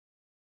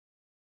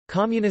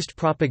Communist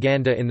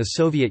propaganda in the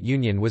Soviet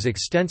Union was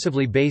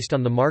extensively based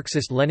on the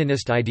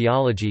Marxist-Leninist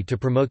ideology to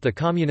promote the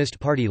Communist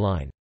Party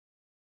line.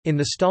 In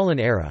the Stalin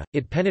era,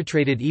 it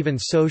penetrated even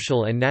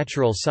social and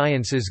natural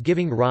sciences,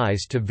 giving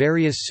rise to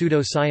various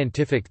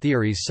pseudo-scientific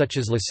theories such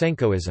as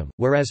Lysenkoism,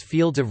 whereas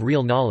fields of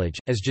real knowledge,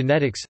 as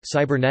genetics,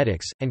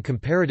 cybernetics, and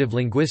comparative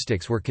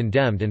linguistics were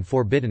condemned and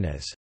forbidden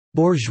as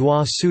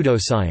bourgeois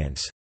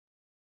pseudoscience.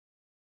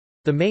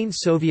 The main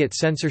Soviet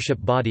censorship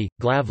body,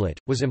 Glavlit,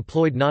 was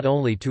employed not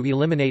only to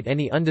eliminate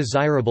any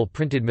undesirable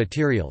printed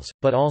materials,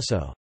 but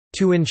also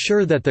to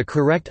ensure that the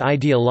correct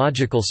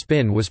ideological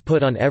spin was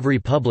put on every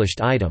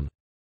published item.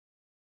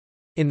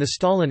 In the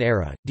Stalin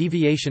era,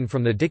 deviation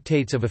from the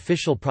dictates of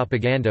official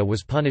propaganda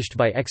was punished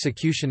by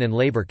execution and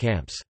labor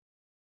camps.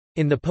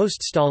 In the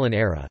post-Stalin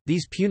era,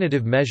 these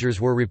punitive measures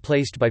were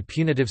replaced by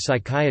punitive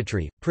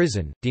psychiatry,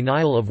 prison,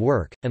 denial of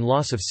work, and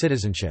loss of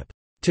citizenship.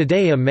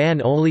 Today a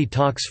man only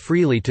talks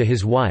freely to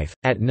his wife,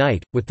 at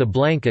night, with the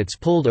blankets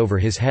pulled over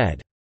his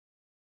head,"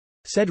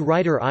 said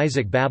writer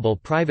Isaac Babel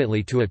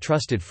privately to a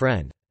trusted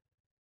friend.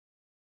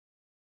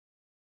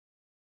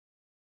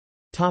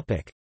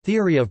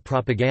 Theory of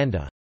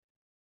propaganda.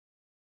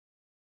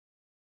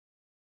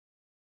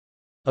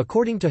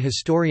 According to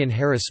historian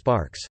Harris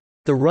Sparks,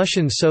 "The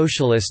Russian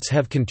socialists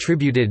have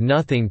contributed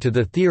nothing to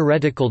the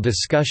theoretical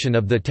discussion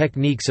of the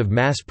techniques of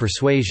mass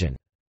persuasion.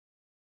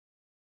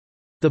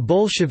 The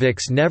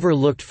Bolsheviks never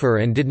looked for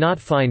and did not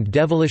find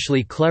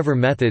devilishly clever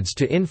methods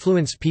to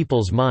influence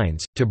people's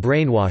minds, to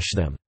brainwash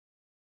them."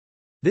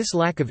 This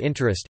lack of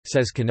interest,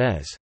 says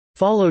Knez,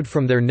 followed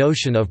from their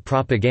notion of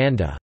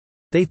propaganda.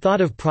 They thought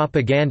of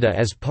propaganda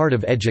as part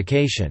of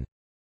education.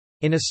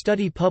 In a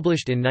study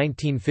published in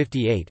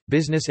 1958,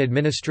 business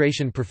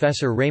administration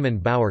professor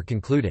Raymond Bauer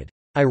concluded,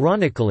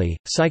 "Ironically,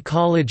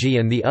 psychology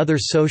and the other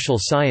social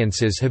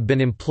sciences have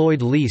been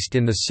employed least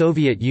in the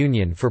Soviet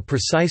Union for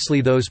precisely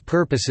those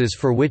purposes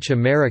for which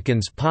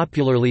Americans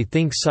popularly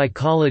think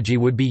psychology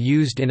would be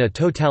used in a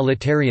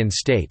totalitarian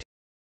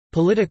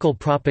state—political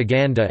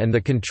propaganda and the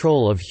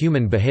control of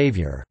human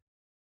behavior."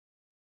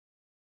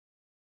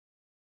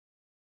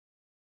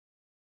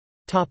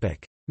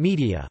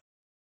 Media.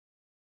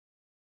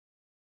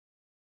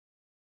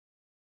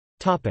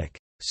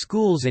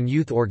 Schools and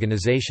youth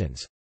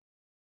organizations.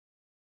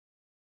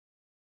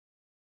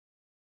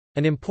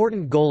 An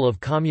important goal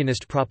of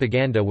communist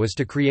propaganda was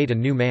to create a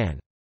new man.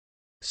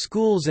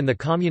 Schools and the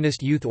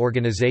communist youth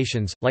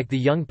organizations, like the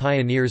Young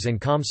Pioneers and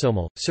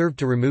Komsomol, served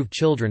to remove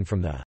children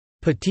from the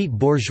petit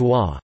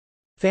bourgeois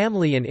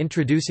family and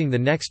introducing the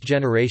next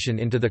generation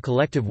into the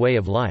collective way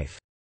of life.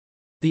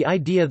 The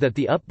idea that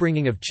the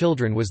upbringing of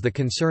children was the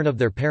concern of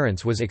their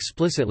parents was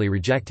explicitly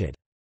rejected.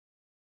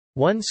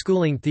 One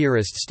schooling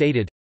theorist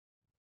stated,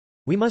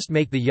 "We must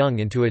make the young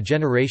into a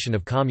generation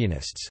of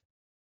communists.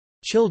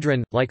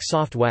 Children, like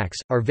soft wax,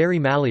 are very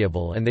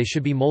malleable and they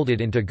should be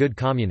molded into good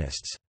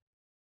communists.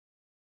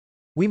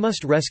 We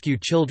must rescue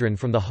children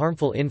from the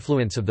harmful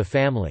influence of the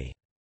family.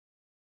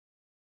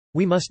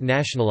 We must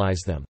nationalize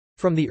them.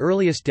 From the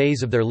earliest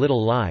days of their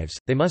little lives,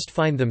 they must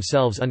find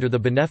themselves under the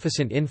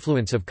beneficent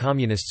influence of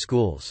communist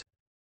schools.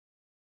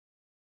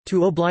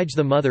 To oblige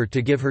the mother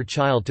to give her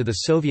child to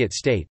the Soviet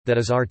state, that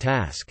is our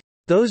task.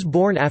 Those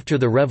born after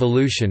the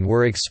revolution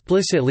were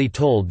explicitly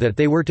told that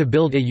they were to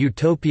build a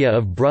utopia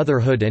of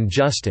brotherhood and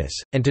justice,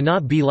 and to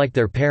not be like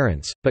their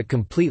parents, but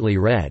completely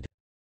red."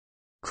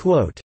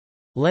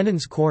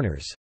 Lenin's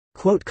corners.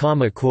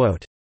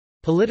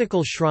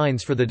 Political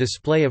shrines for the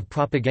display of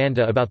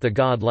propaganda about the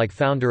god-like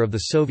founder of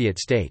the Soviet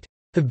state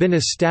have been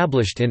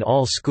established in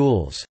all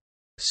schools.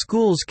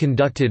 Schools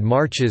conducted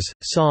marches,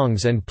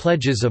 songs and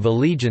pledges of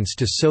allegiance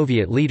to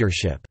Soviet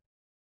leadership.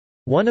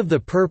 One of the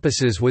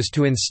purposes was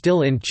to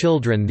instill in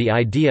children the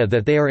idea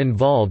that they are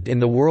involved in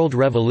the world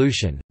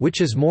revolution,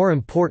 which is more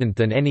important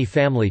than any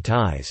family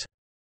ties.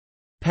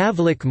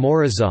 Pavlik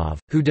Morozov,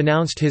 who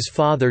denounced his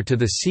father to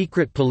the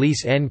secret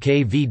police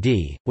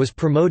NKVD, was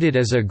promoted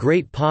as a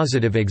great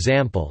positive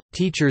example.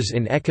 Teachers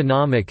in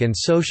economic and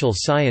social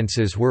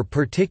sciences were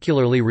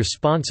particularly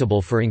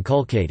responsible for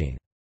inculcating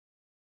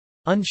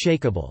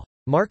unshakable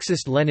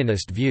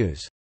Marxist-Leninist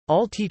views.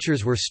 All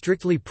teachers were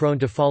strictly prone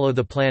to follow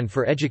the plan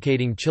for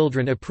educating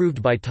children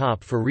approved by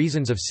top for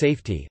reasons of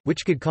safety,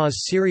 which could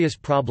cause serious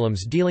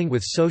problems dealing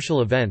with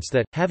social events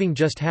that, having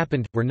just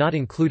happened, were not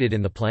included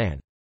in the plan.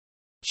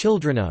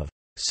 Children of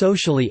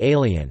socially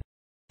alien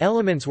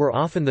elements were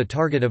often the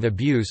target of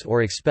abuse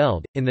or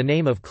expelled, in the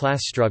name of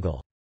class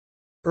struggle.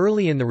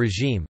 Early in the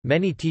regime,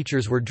 many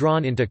teachers were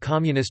drawn into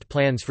communist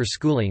plans for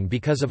schooling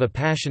because of a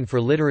passion for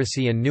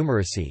literacy and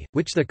numeracy,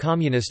 which the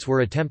communists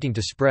were attempting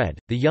to spread.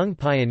 The Young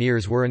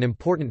Pioneers were an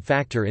important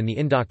factor in the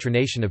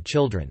indoctrination of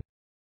children.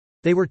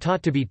 They were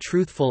taught to be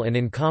truthful and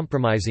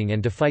uncompromising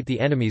and to fight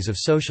the enemies of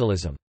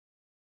socialism.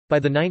 By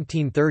the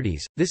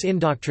 1930s, this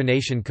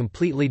indoctrination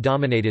completely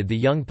dominated the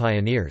Young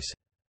Pioneers.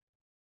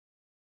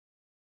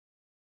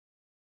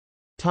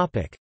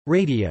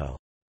 Radio.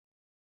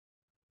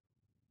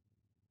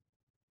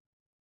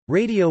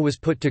 Radio was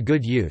put to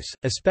good use,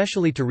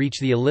 especially to reach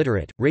the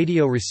illiterate.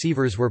 Radio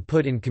receivers were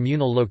put in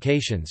communal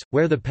locations,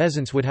 where the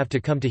peasants would have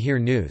to come to hear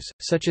news,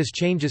 such as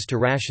changes to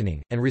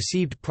rationing, and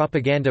received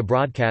propaganda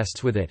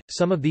broadcasts with it.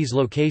 Some of these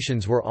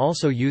locations were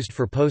also used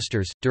for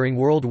posters. During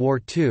World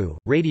War II,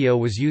 radio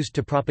was used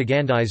to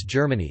propagandize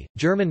Germany.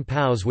 German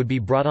POWs would be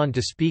brought on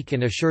to speak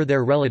and assure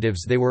their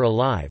relatives they were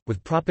alive,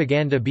 with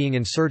propaganda being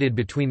inserted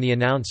between the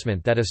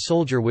announcement that a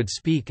soldier would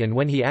speak and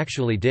when he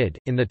actually did,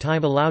 in the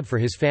time allowed for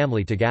his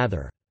family to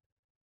gather.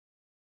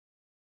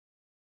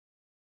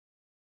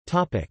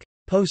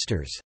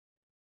 Posters.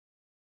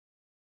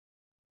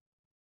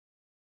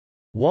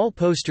 Wall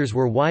posters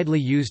were widely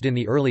used in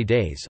the early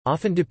days,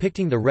 often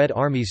depicting the Red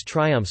Army's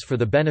triumphs for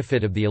the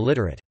benefit of the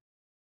illiterate.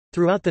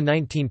 Throughout the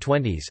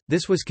 1920s,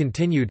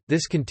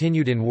 this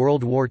continued in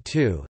World War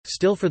II,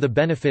 still for the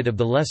benefit of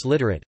the less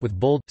literate, with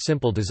bold,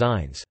 simple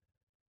designs.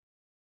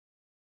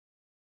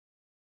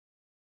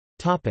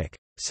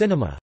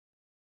 Cinema.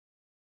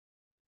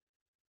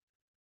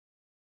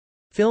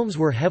 Films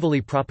were heavily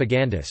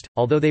propagandist,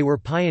 although they were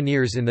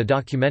pioneers in the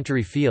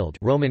documentary field.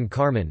 Roman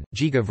Carmen,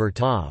 Giga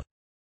Vertov.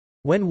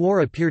 When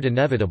war appeared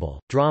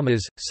inevitable,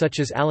 dramas, such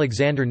as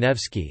Alexander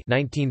Nevsky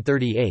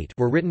 (1938),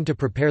 were written to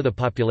prepare the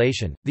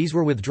population. These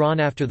were withdrawn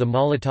after the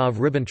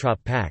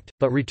Molotov–Ribbentrop Pact,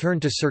 but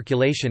returned to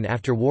circulation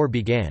after war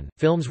began.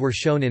 Films were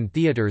shown in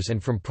theaters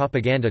and from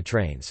propaganda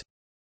trains.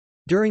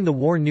 During the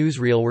war,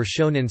 newsreel were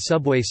shown in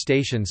subway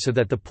stations so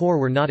that the poor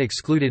were not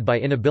excluded by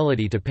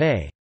inability to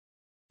pay.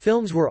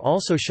 Films were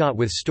also shot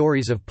with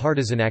stories of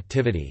partisan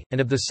activity,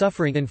 and of the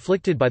suffering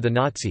inflicted by the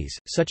Nazis,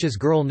 such as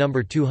Girl No.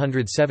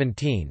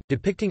 217,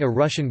 depicting a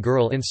Russian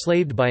girl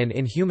enslaved by an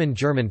inhuman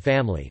German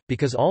family.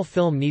 Because all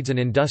film needs an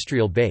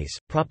industrial base,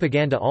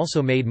 propaganda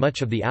also made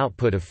much of the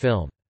output of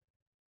film.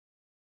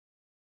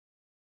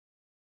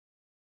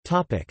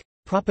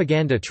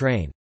 Propaganda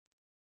train.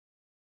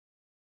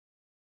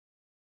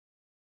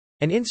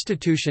 An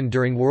institution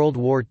during World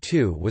War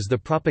II was the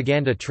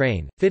propaganda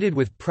train, fitted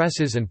with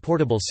presses and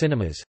portable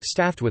cinemas,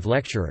 staffed with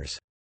lecturers.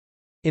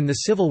 In the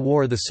Civil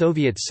War, the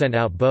Soviets sent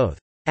out both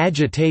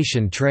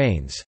agitation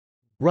trains,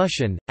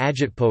 Russian,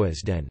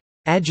 agitpoezd, and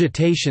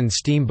agitation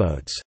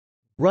steamboats,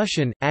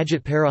 Russian,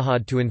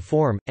 agitparahod, to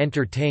inform,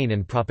 entertain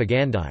and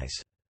propagandize.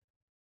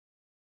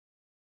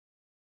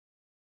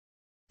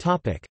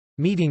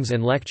 Meetings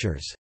and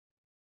lectures.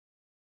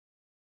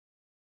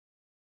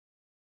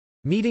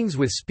 Meetings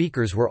with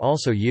speakers were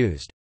also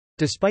used.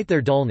 Despite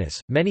their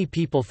dullness, many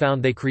people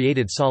found they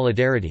created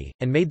solidarity,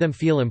 and made them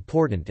feel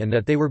important and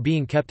that they were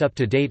being kept up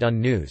to date on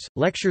news.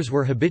 Lectures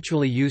were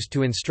habitually used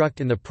to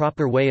instruct in the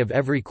proper way of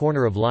every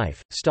corner of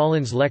life.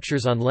 Stalin's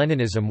lectures on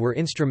Leninism were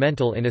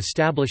instrumental in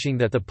establishing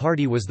that the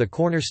party was the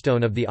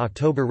cornerstone of the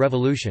October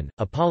Revolution,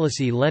 a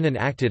policy Lenin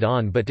acted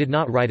on but did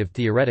not write of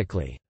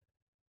theoretically.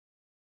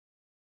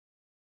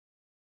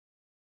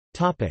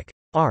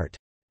 Art.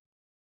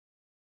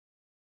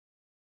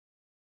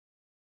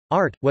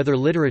 Art, whether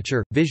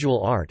literature,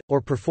 visual art, or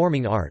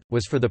performing art,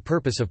 was for the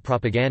purpose of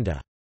propaganda.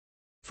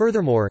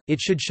 Furthermore, it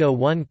should show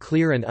one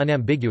clear and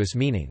unambiguous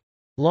meaning.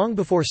 Long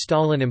before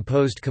Stalin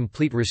imposed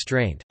complete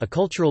restraint, a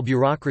cultural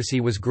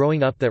bureaucracy was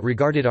growing up that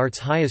regarded art's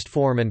highest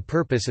form and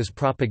purpose as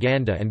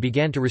propaganda and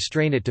began to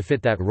restrain it to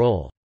fit that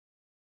role.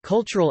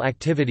 Cultural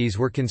activities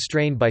were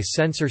constrained by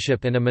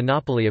censorship and a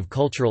monopoly of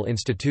cultural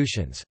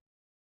institutions.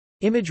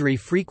 Imagery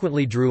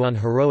frequently drew on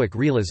heroic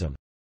realism.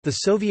 The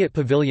Soviet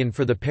pavilion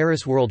for the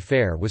Paris World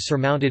Fair was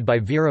surmounted by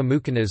Vera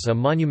Mukina's a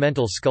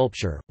monumental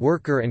sculpture,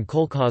 Worker and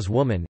Kolkhoz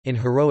Woman, in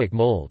heroic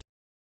mold.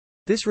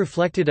 This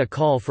reflected a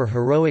call for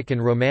heroic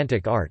and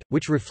romantic art,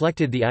 which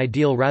reflected the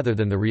ideal rather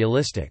than the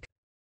realistic.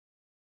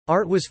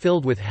 Art was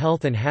filled with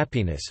health and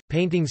happiness,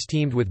 paintings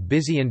teemed with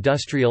busy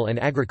industrial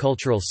and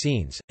agricultural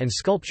scenes, and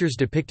sculptures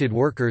depicted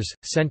workers,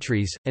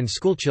 sentries, and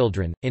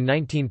schoolchildren. In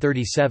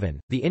 1937,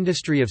 the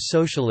industry of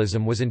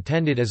socialism was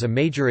intended as a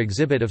major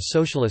exhibit of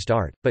socialist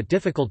art, but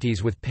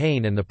difficulties with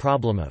pain and the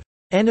problem of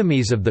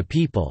enemies of the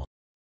people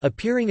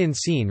appearing in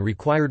scene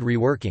required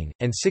reworking,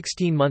 and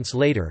 16 months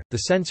later,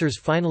 the censors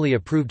finally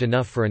approved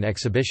enough for an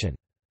exhibition.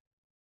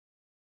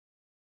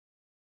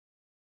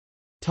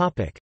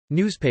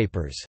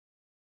 Newspapers.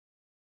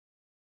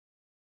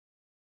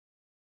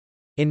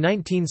 In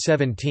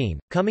 1917,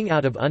 coming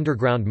out of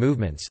underground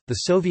movements,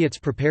 the Soviets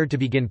prepared to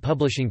begin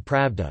publishing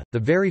Pravda. The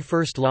very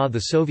first law the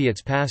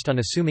Soviets passed on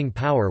assuming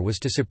power was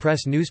to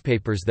suppress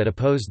newspapers that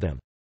opposed them.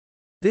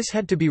 This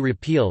had to be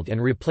repealed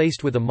and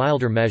replaced with a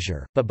milder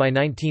measure, but by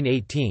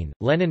 1918,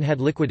 Lenin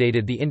had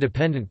liquidated the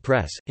independent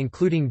press,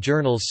 including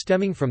journals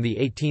stemming from the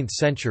 18th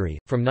century,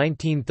 from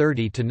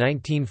 1930 to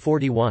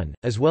 1941,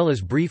 as well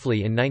as briefly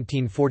in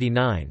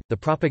 1949, the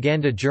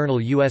propaganda journal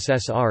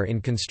USSR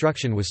in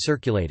Construction was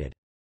circulated.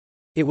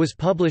 It was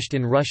published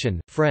in Russian,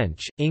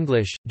 French,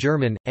 English,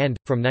 German, and,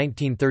 from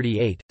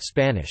 1938,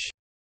 Spanish.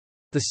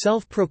 The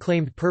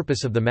self-proclaimed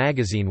purpose of the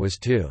magazine was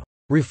to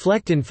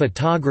reflect in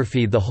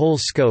photography the whole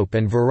scope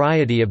and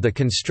variety of the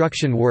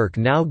construction work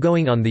now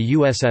going on the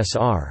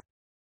USSR.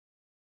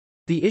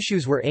 The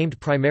issues were aimed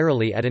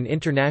primarily at an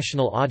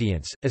international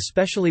audience,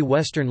 especially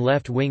Western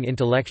left-wing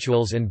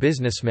intellectuals and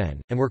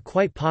businessmen, and were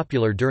quite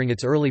popular during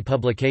its early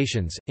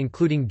publications,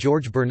 including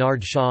George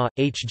Bernard Shaw,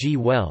 H. G.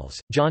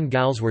 Wells, John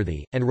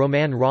Galsworthy, and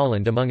Romain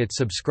Rolland among its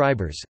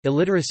subscribers.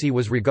 Illiteracy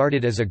was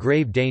regarded as a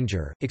grave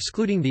danger,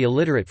 excluding the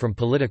illiterate from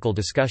political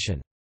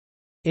discussion.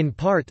 In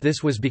part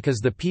this was because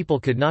the people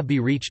could not be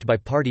reached by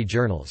party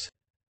journals.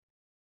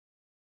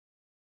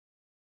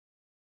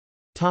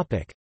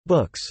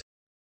 Books.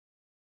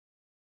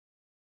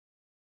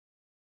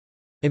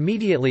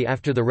 Immediately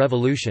after the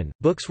revolution,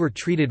 books were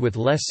treated with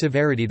less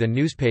severity than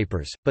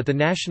newspapers, but the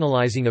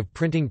nationalizing of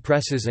printing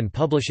presses and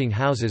publishing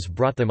houses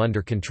brought them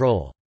under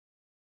control.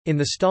 In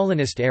the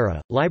Stalinist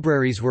era,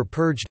 libraries were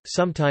purged,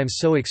 sometimes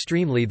so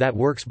extremely that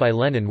works by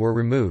Lenin were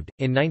removed.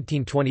 In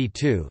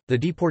 1922, the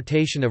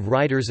deportation of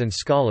writers and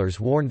scholars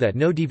warned that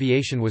no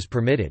deviation was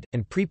permitted,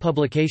 and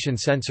pre-publication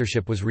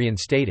censorship was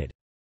reinstated.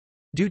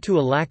 Due to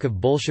a lack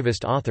of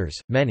Bolshevist authors,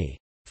 many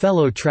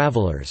fellow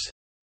travelers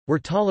were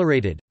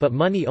tolerated, but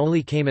money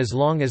only came as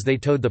long as they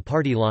towed the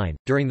party line.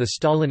 During the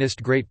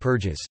Stalinist Great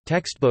Purges,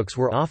 textbooks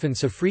were often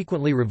so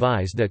frequently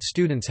revised that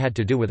students had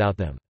to do without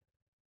them.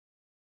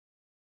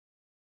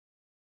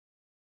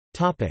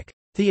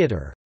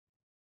 Theater.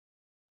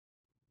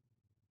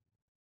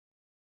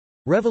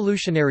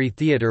 Revolutionary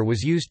theater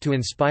was used to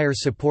inspire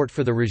support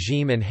for the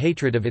regime and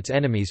hatred of its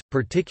enemies,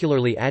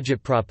 particularly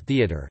agitprop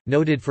theater,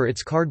 noted for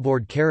its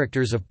cardboard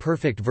characters of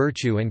perfect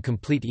virtue and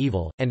complete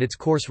evil, and its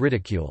coarse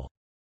ridicule.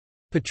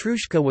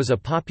 Petrushka was a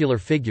popular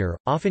figure,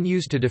 often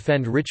used to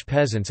defend rich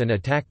peasants and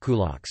attack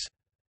kulaks.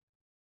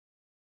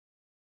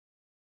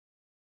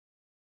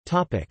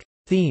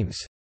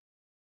 Themes.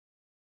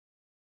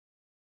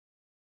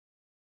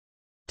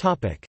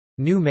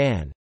 New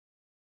man.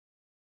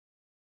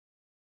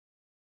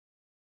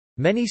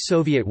 Many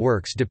Soviet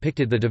works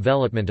depicted the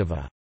development of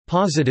a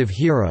positive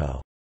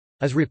hero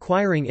as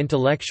requiring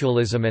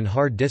intellectualism and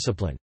hard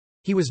discipline.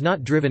 He was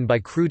not driven by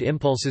crude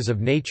impulses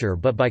of nature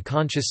but by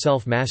conscious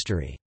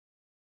self-mastery.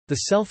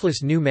 The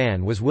selfless new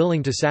man was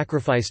willing to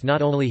sacrifice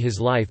not only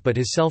his life but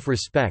his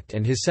self-respect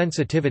and his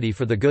sensitivity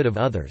for the good of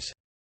others.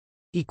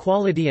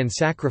 Equality and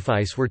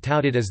sacrifice were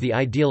touted as the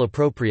ideal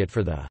appropriate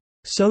for the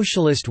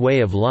socialist way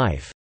of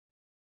life.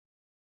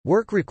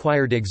 Work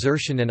required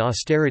exertion and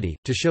austerity,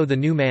 to show the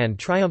new man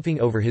triumphing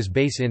over his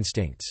base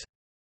instincts.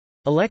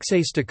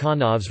 Alexei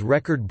Stakhanov's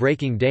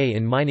record-breaking day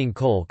in mining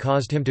coal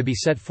caused him to be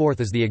set forth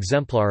as the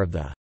exemplar of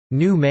the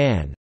new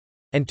man,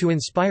 and to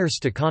inspire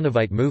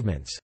Stakhanovite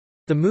movements.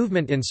 The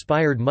movement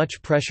inspired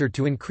much pressure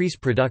to increase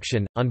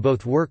production, on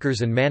both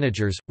workers and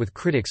managers, with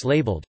critics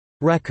labeled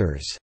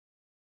wreckers.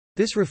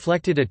 This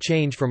reflected a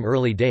change from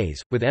early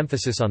days, with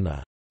emphasis on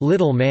the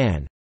little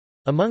man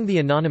among the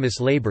anonymous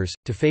laborers,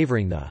 to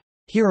favoring the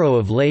hero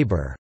of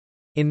labor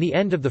in the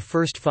end of the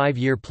first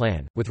five-year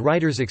plan, with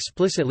writers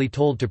explicitly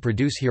told to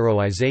produce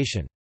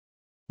heroization.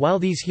 While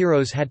these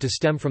heroes had to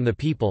stem from the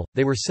people,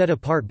 they were set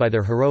apart by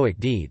their heroic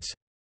deeds.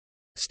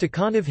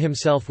 Stakhanov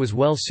himself was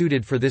well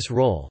suited for this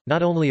role,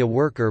 not only a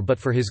worker but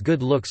for his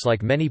good looks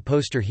like many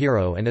poster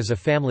hero and as a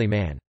family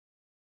man.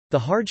 The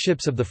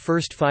hardships of the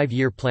first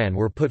five-year plan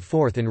were put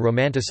forth in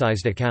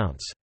romanticized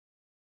accounts.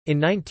 In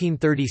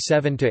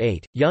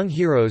 1937–8, young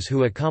heroes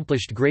who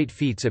accomplished great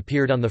feats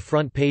appeared on the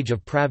front page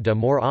of Pravda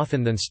more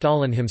often than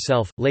Stalin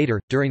himself. Later,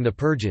 during the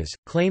purges,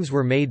 claims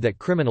were made that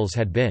criminals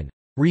had been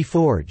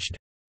reforged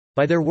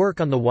by their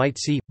work on the White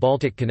Sea,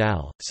 Baltic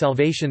Canal.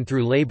 Salvation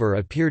through labor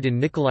appeared in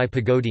Nikolai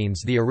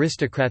Pagodin's The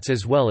Aristocrats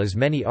as well as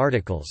many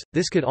articles.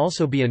 This could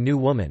also be a new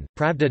woman.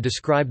 Pravda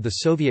described the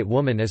Soviet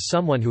woman as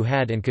someone who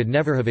had and could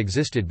never have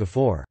existed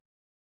before.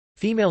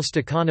 Female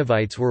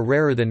Stakhanovites were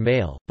rarer than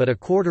male, but a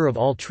quarter of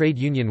all trade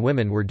union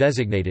women were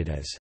designated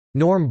as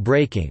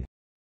norm-breaking.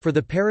 For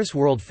the Paris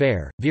World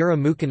Fair, Vera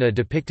Mukina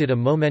depicted a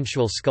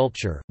momensual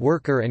sculpture,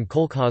 worker and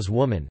kolkhoz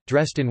woman,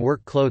 dressed in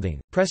work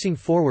clothing, pressing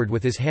forward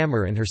with his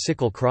hammer and her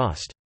sickle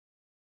crossed.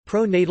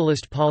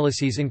 Pro-natalist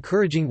policies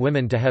encouraging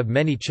women to have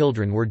many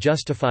children were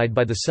justified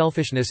by the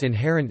selfishness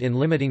inherent in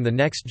limiting the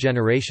next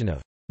generation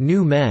of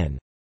new men.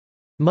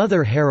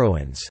 Mother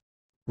heroines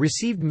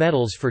received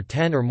medals for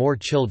 10 or more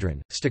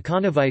children.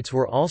 Stakhanovites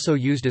were also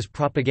used as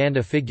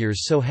propaganda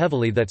figures so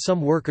heavily that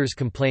some workers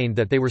complained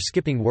that they were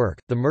skipping work.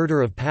 The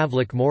murder of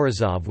Pavlik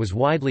Morozov was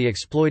widely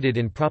exploited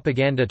in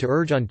propaganda to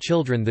urge on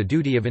children the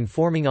duty of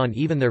informing on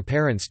even their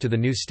parents to the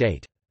new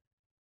state.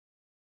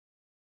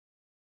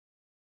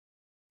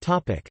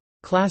 Topic: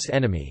 Class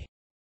enemy.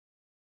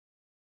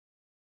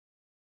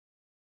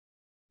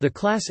 The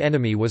class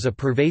enemy was a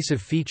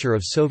pervasive feature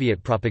of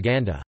Soviet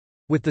propaganda.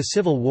 With the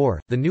Civil War,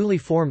 the newly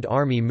formed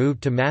army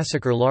moved to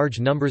massacre large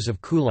numbers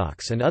of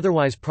kulaks and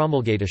otherwise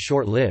promulgate a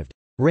short-lived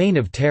reign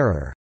of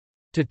terror.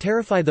 To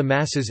terrify the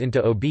masses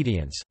into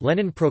obedience,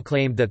 Lenin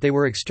proclaimed that they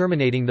were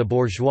exterminating the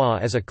bourgeois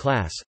as a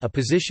class, a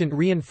position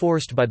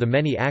reinforced by the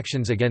many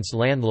actions against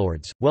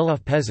landlords,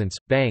 well-off peasants,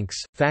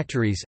 banks,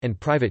 factories, and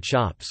private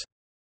shops.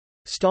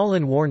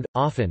 Stalin warned,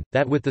 often,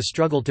 that with the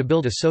struggle to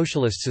build a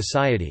socialist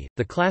society,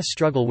 the class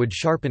struggle would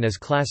sharpen as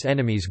class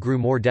enemies grew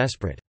more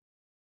desperate.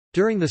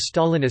 During the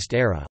Stalinist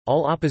era,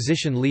 all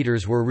opposition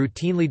leaders were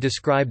routinely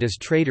described as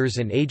traitors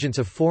and agents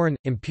of foreign,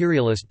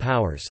 imperialist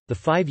powers. The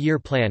 5-year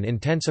plan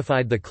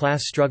intensified the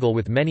class struggle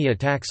with many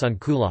attacks on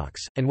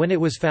kulaks, and when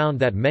it was found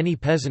that many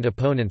peasant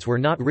opponents were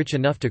not rich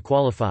enough to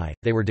qualify,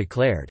 they were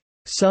declared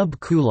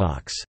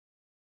sub-kulaks.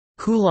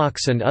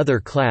 Kulaks and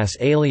other class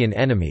alien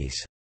enemies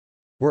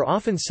were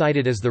often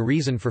cited as the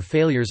reason for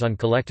failures on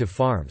collective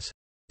farms.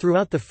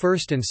 Throughout the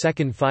first and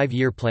second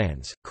 5-year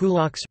plans,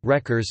 kulaks,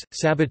 wreckers,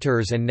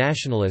 saboteurs and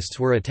nationalists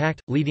were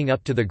attacked, leading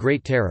up to the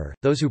Great Terror.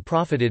 Those who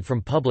profited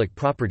from public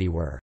property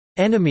were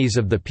enemies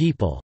of the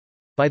people.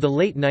 By the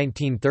late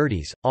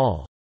 1930s,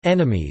 all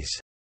enemies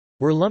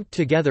were lumped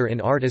together in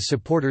art as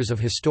supporters of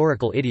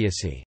historical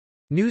idiocy.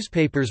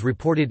 Newspapers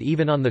reported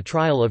even on the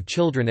trial of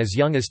children as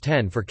young as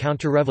 10 for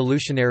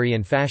counter-revolutionary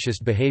and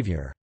fascist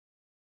behavior.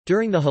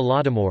 During the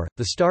Holodomor,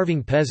 the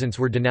starving peasants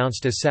were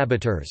denounced as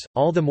saboteurs,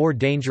 all the more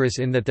dangerous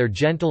in that their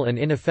gentle and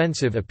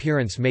inoffensive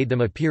appearance made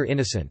them appear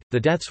innocent. The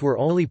deaths were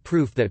only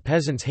proof that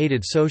peasants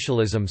hated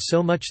socialism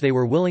so much they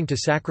were willing to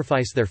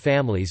sacrifice their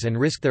families and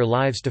risk their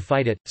lives to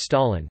fight it.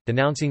 Stalin,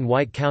 denouncing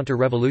white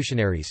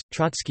counter-revolutionaries,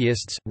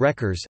 Trotskyists,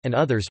 wreckers, and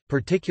others,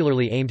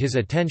 particularly aimed his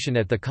attention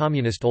at the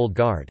communist Old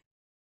Guard.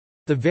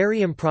 The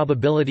very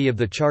improbability of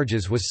the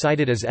charges was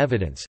cited as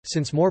evidence,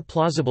 since more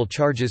plausible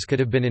charges could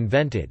have been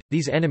invented.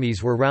 These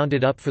enemies were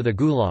rounded up for the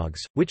gulags,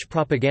 which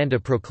propaganda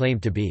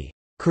proclaimed to be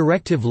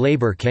corrective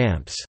labor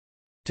camps,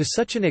 to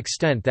such an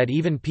extent that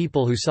even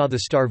people who saw the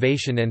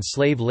starvation and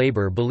slave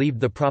labor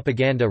believed the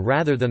propaganda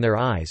rather than their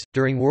eyes.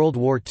 During World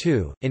War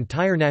II,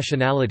 entire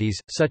nationalities,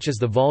 such as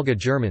the Volga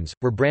Germans,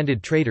 were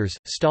branded traitors.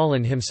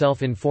 Stalin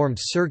himself informed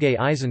Sergei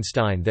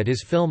Eisenstein that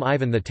his film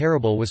Ivan the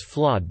Terrible was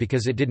flawed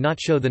because it did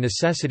not show the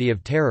necessity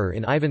of terror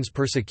in Ivan's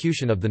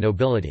persecution of the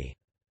nobility.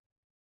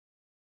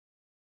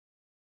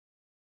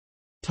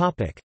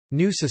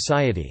 New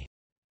society.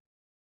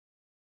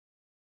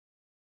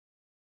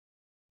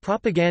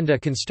 Propaganda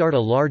can start a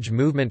large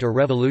movement or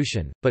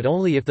revolution, but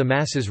only if the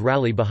masses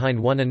rally behind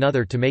one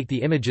another to make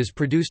the images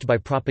produced by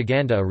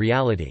propaganda a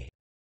reality.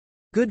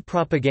 Good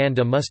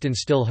propaganda must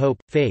instill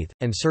hope, faith,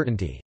 and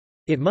certainty.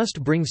 It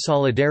must bring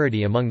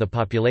solidarity among the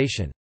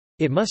population.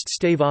 It must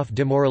stave off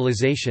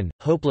demoralization,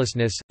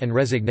 hopelessness, and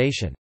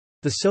resignation.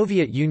 The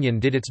Soviet Union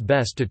did its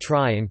best to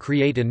try and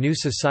create a new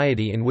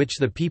society in which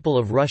the people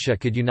of Russia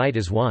could unite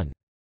as one.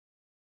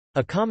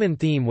 A common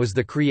theme was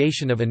the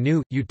creation of a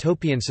new,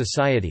 utopian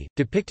society,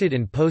 depicted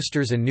in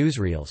posters and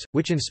newsreels,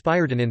 which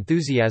inspired an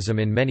enthusiasm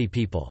in many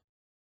people.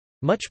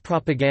 Much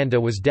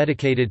propaganda was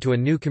dedicated to a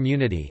new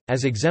community,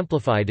 as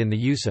exemplified in the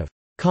use of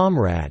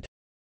comrade.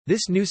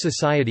 This new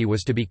society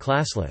was to be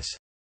classless.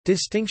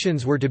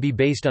 Distinctions were to be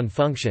based on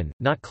function,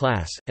 not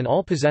class, and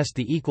all possessed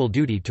the equal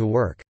duty to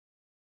work.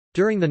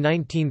 During the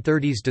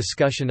 1930s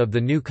discussion of the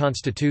new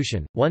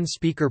constitution, one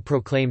speaker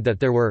proclaimed that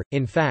there were,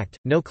 in fact,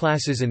 no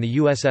classes in the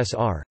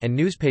USSR, and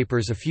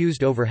newspapers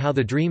effused over how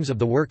the dreams of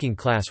the working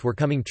class were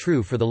coming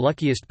true for the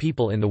luckiest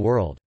people in the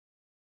world.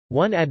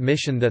 One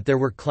admission that there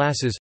were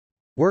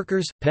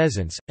classes—workers,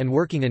 peasants, and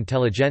working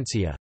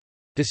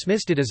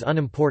intelligentsia—dismissed it as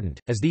unimportant,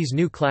 as these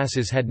new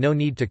classes had no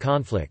need to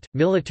conflict.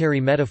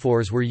 Military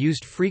metaphors were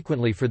used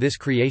frequently for this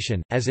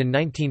creation, as in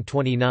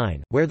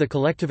 1929, where the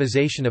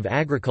collectivization of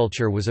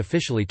agriculture was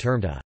officially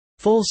termed a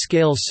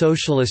full-scale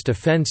socialist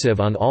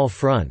offensive on all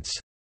fronts.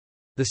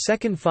 The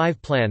Second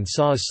Five Plan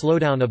saw a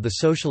slowdown of the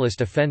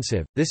socialist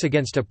offensive, this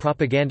against a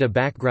propaganda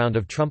background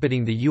of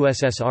trumpeting the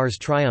USSR's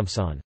triumphs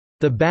on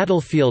the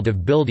battlefield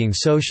of building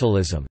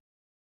socialism.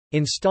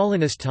 In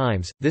Stalinist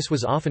times, this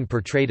was often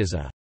portrayed as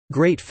a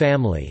great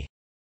family.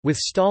 With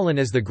Stalin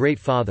as the Great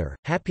Father,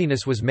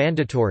 happiness was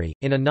mandatory.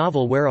 In a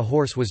novel where a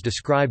horse was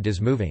described as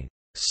moving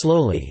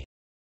slowly,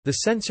 the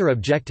censor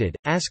objected,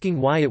 asking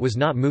why it was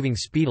not moving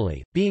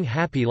speedily, being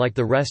happy like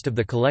the rest of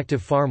the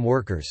collective farm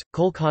workers.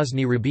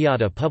 Kolkhozni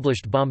Rabiata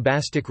published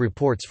bombastic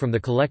reports from the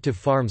collective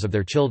farms of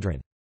their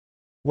children.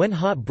 When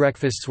hot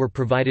breakfasts were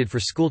provided for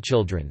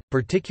schoolchildren,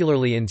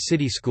 particularly in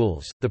city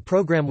schools, the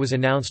program was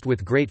announced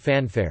with great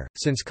fanfare.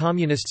 Since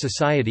communist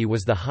society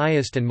was the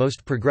highest and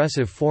most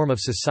progressive form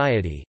of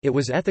society, it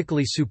was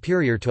ethically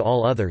superior to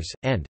all others,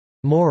 and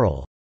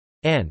moral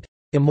and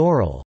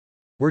immoral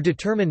were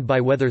determined by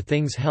whether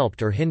things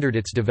helped or hindered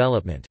its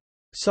development.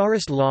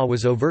 Tsarist law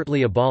was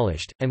overtly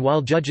abolished, and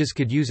while judges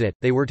could use it,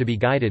 they were to be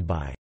guided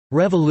by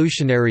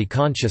revolutionary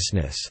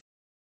consciousness.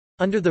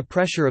 Under the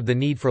pressure of the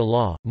need for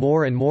law,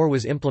 more and more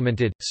was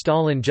implemented.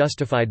 Stalin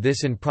justified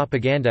this in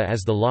propaganda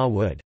as the law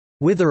would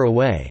wither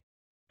away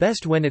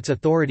best when its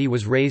authority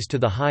was raised to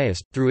the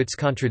highest. Through its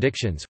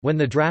contradictions, when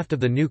the draft of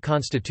the new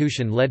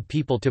constitution led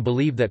people to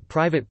believe that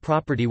private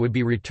property would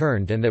be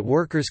returned and that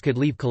workers could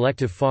leave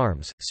collective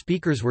farms,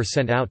 speakers were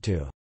sent out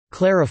to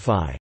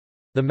clarify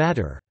the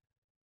matter.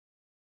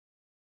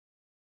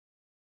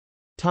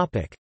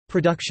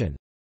 Production.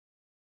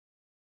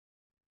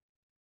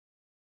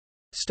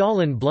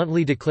 Stalin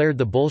bluntly declared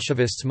the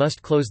Bolshevists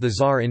must close the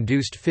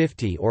Tsar-induced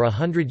 50 or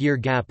 100-year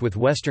gap with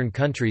Western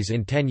countries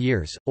in 10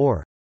 years,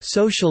 or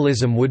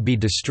socialism would be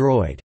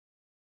destroyed.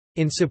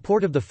 In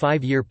support of the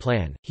five-year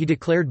plan, he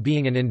declared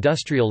being an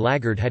industrial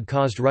laggard had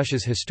caused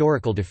Russia's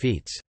historical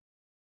defeats.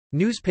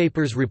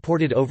 Newspapers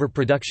reported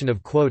overproduction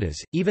of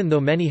quotas, even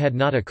though many had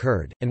not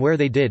occurred, and where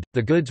they did,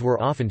 the goods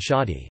were often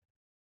shoddy.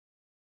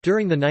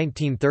 During the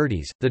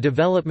 1930s, the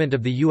development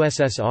of the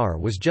USSR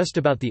was just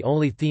about the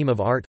only theme of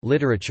art,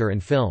 literature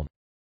and film.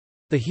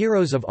 The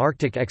heroes of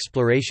Arctic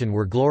exploration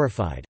were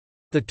glorified.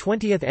 The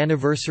 20th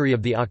anniversary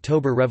of the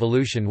October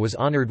Revolution was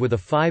honored with a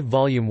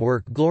 5-volume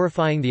work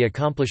glorifying the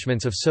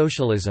accomplishments of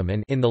socialism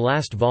and, in the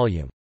last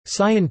volume,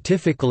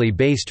 scientifically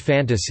based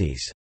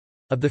fantasies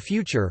of the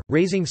future,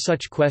 raising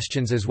such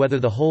questions as whether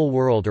the whole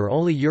world or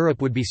only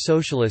Europe would be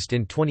socialist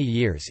in 20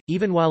 years.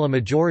 Even while a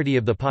majority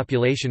of the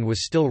population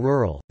was still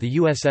rural, the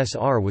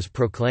USSR was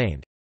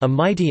proclaimed a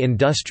mighty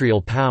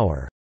industrial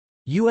power.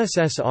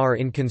 USSR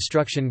in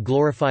construction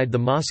glorified the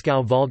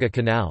Moscow-Volga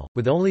Canal,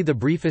 with only the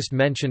briefest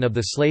mention of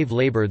the slave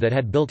labor that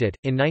had built it.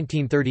 In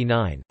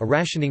 1939, a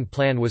rationing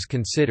plan was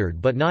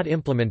considered but not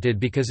implemented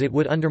because it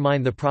would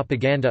undermine the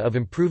propaganda of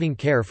improving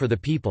care for the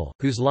people,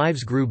 whose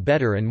lives grew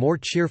better and more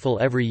cheerful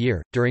every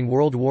year. During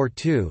World War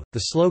II, the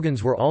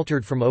slogans were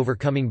altered from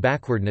overcoming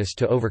backwardness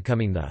to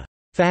overcoming the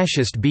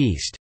fascist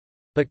beast,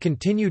 but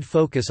continued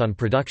focus on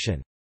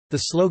production. The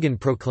slogan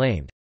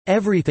proclaimed,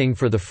 "Everything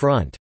for the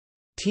front."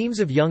 Teams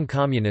of young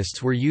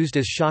communists were used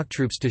as shock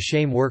troops to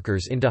shame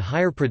workers into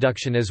higher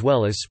production as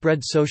well as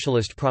spread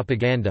socialist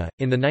propaganda.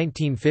 In the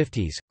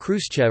 1950s,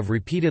 Khrushchev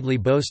repeatedly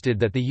boasted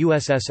that the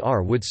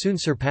USSR would soon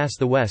surpass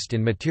the West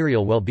in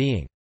material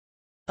well-being.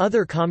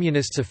 Other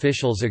communist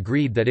officials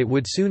agreed that it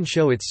would soon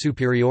show its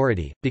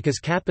superiority, because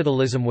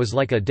capitalism was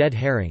like a dead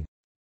herring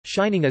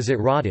shining as it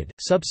rotted.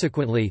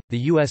 Subsequently,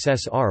 the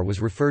USSR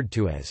was referred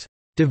to as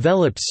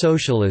developed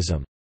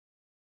socialism.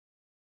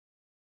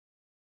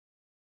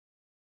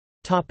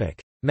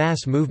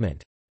 Mass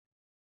movement.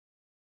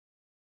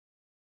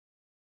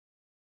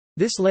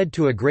 This led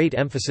to a great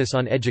emphasis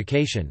on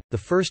education. The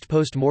first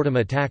post-mortem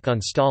attack on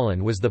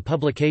Stalin was the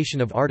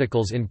publication of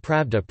articles in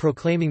Pravda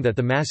proclaiming that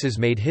the masses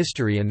made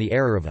history and the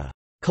error of a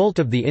cult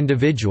of the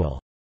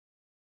individual.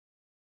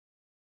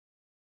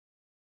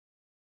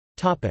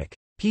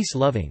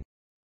 Peace-loving.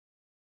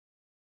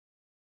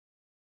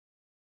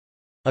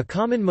 A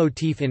common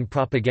motif in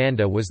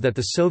propaganda was that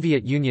the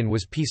Soviet Union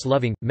was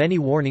peace-loving. Many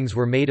warnings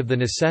were made of the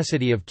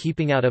necessity of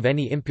keeping out of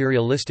any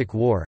imperialistic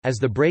war, as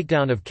the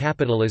breakdown of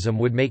capitalism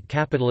would make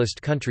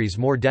capitalist countries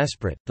more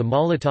desperate. The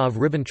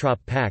Molotov-Ribbentrop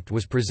Pact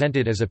was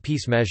presented as a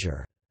peace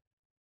measure.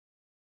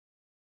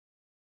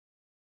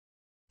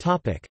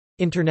 Topic: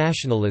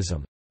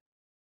 Internationalism.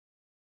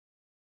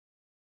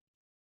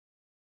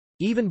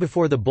 Even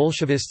before the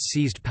Bolshevists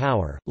seized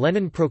power,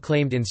 Lenin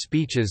proclaimed in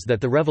speeches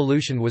that the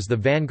revolution was the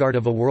vanguard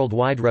of a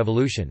worldwide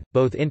revolution,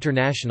 both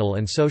international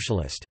and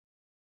socialist.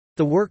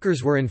 The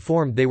workers were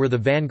informed they were the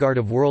vanguard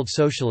of world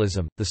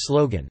socialism. The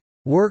slogan,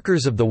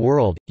 "Workers of the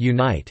world,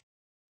 unite,"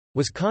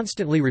 was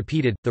constantly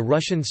repeated. The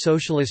Russian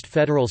Socialist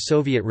Federal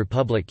Soviet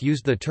Republic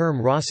used the term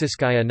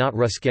Rossiyskaya, not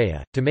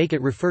Ruskaya, to make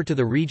it refer to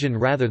the region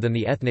rather than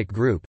the ethnic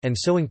group, and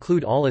so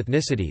include all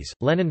ethnicities.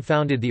 Lenin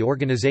founded the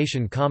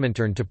organization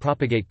Comintern to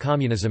propagate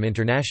communism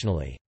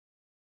internationally.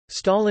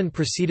 Stalin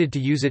proceeded to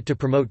use it to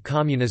promote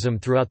communism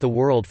throughout the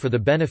world for the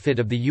benefit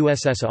of the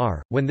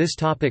USSR. When this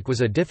topic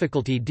was a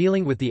difficulty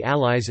dealing with the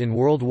Allies in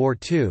World War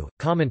II,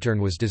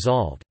 Comintern was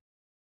dissolved.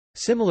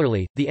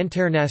 Similarly, the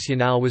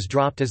Internationale was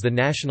dropped as the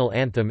national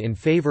anthem in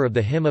favor of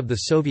the hymn of the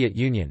Soviet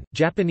Union.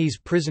 Japanese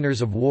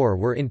prisoners of war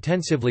were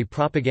intensively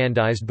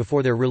propagandized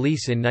before their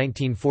release in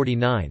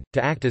 1949,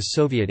 to act as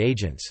Soviet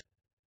agents.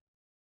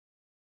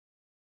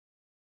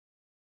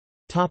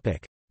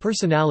 Topic: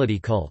 Personality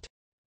cult.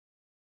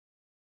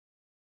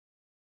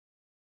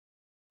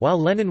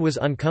 While Lenin was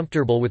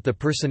uncomfortable with the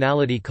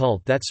personality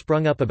cult that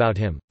sprung up about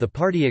him, the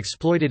party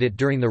exploited it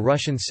during the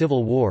Russian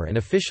Civil War and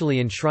officially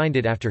enshrined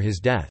it after his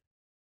death.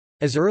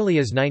 As early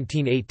as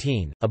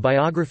 1918, a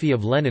biography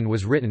of Lenin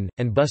was written,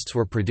 and busts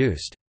were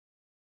produced.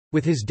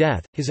 With his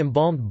death, his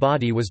embalmed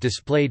body was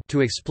displayed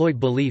to exploit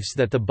beliefs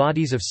that the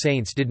bodies of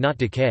saints did not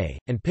decay,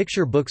 and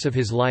picture books of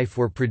his life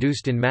were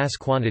produced in mass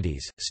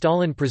quantities.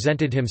 Stalin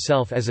presented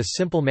himself as a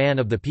simple man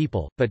of the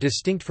people, but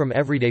distinct from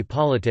everyday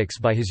politics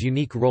by his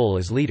unique role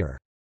as leader.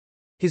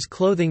 His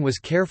clothing was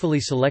carefully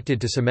selected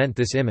to cement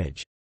this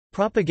image.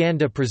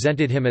 Propaganda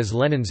presented him as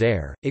Lenin's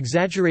heir,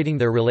 exaggerating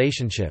their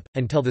relationship,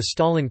 until the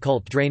Stalin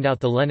cult drained out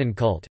the Lenin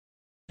cult.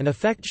 An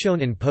effect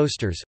shown in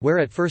posters, where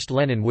at first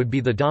Lenin would be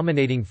the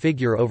dominating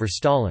figure over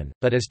Stalin,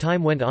 but as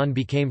time went on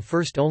became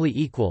first only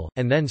equal,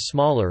 and then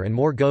smaller and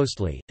more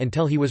ghostly,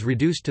 until he was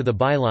reduced to the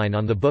byline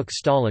on the book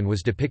Stalin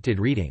was depicted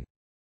reading.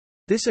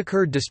 This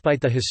occurred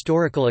despite the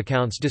historical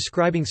accounts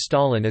describing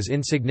Stalin as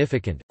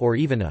insignificant, or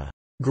even a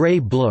grey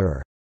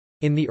blur,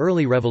 in the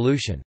early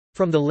revolution.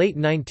 From the late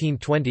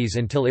 1920s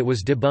until it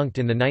was debunked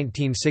in the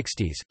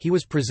 1960s, he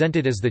was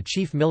presented as the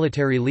chief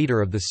military leader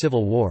of the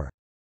Civil War.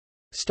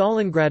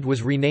 Stalingrad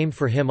was renamed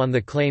for him on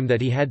the claim that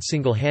he had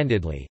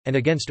single-handedly, and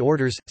against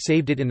orders,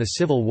 saved it in the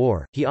Civil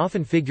War. He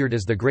often figured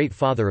as the great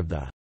father of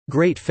the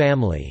great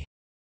family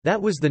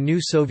that was the new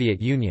Soviet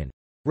Union.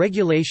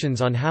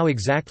 Regulations on how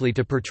exactly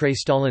to portray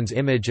Stalin's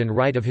image and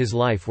write of his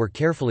life were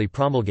carefully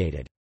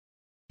promulgated.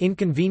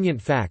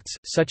 Inconvenient facts,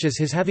 such as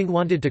his having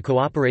wanted to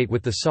cooperate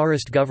with the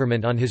Tsarist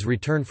government on his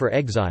return for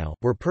exile,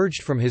 were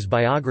purged from his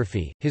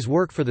biography. His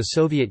work for the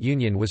Soviet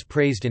Union was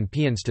praised in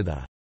paeans to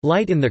the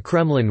light in the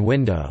Kremlin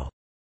window.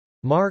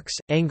 Marx,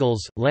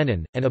 Engels,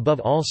 Lenin, and above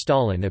all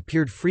Stalin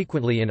appeared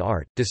frequently in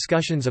art.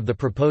 Discussions of the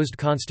proposed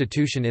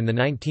constitution in the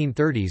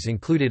 1930s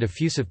included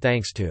effusive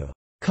thanks to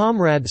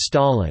Comrade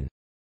Stalin.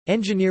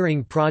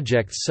 Engineering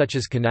projects such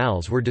as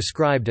canals were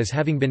described as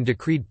having been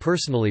decreed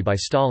personally by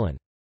Stalin.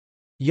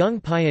 Young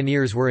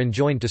pioneers were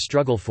enjoined to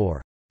struggle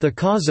for the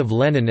cause of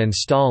Lenin and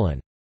Stalin.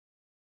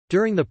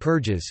 During the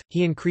purges,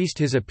 he increased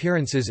his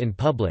appearances in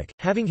public,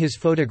 having his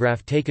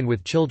photograph taken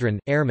with children,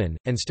 airmen,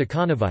 and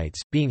Stakhanovites,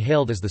 being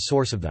hailed as the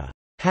source of the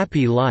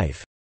happy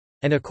life.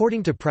 And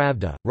according to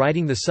Pravda,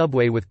 riding the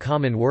subway with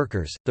common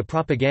workers, the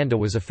propaganda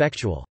was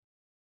effectual.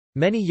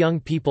 Many young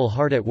people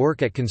hard at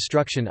work at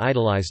construction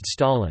idolized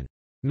Stalin.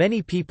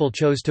 Many people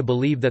chose to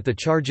believe that the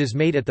charges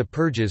made at the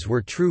purges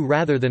were true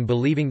rather than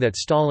believing that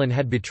Stalin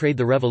had betrayed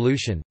the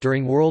revolution.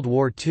 During World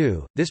War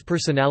II, this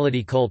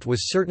personality cult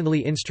was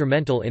certainly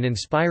instrumental in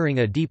inspiring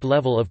a deep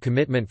level of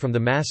commitment from the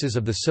masses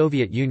of the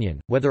Soviet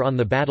Union, whether on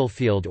the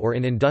battlefield or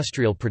in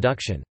industrial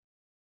production.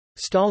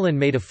 Stalin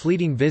made a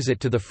fleeting visit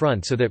to the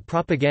front so that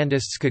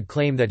propagandists could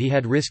claim that he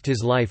had risked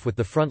his life with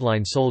the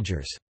frontline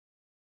soldiers.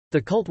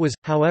 The cult was,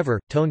 however,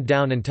 toned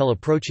down until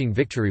approaching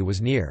victory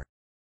was near.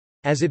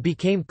 As it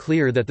became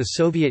clear that the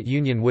Soviet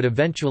Union would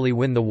eventually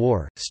win the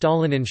war,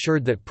 Stalin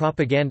ensured that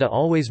propaganda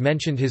always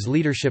mentioned his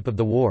leadership of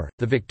the war.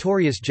 The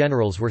victorious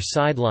generals were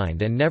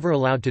sidelined and never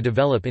allowed to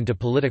develop into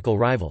political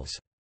rivals.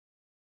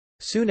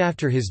 Soon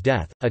after his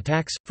death,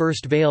 attacks,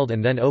 first veiled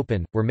and then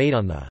open, were made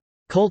on the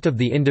cult of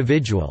the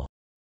individual,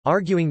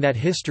 arguing that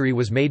history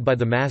was made by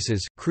the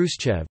masses.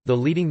 Khrushchev, though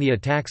leading the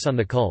attacks on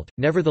the cult,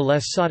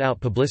 nevertheless sought out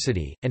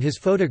publicity, and his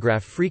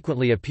photograph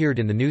frequently appeared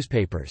in the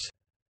newspapers.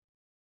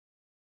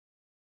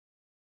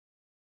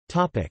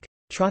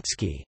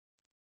 Trotsky.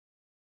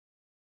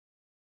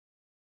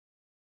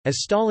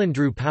 As Stalin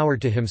drew power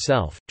to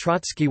himself,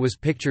 Trotsky was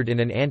pictured in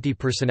an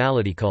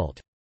anti-personality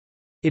cult.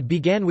 It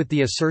began with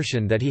the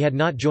assertion that he had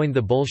not joined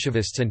the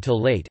Bolshevists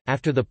until late,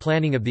 after the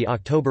planning of the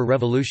October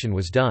Revolution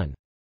was done.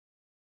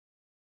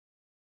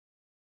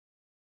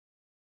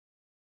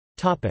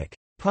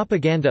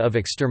 Propaganda of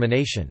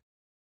extermination.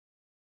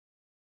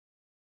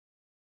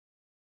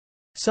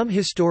 Some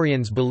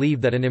historians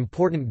believe that an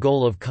important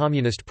goal of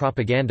communist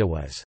propaganda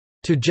was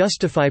to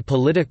justify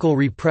political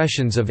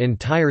repressions of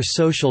entire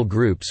social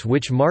groups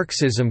which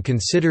Marxism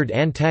considered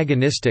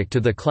antagonistic to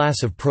the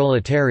class of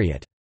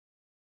proletariat,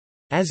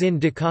 as in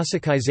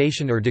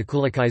decossacization or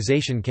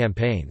dekulakization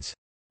campaigns.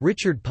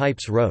 Richard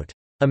Pipes wrote,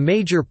 "A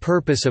major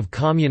purpose of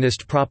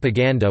communist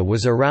propaganda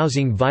was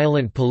arousing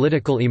violent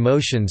political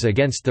emotions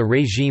against the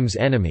regime's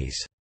enemies."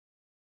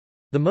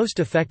 The most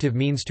effective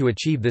means to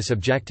achieve this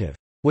objective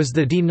was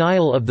the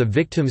denial of the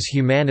victim's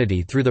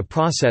humanity through the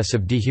process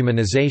of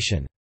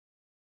dehumanization.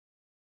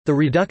 The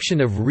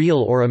reduction of real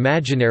or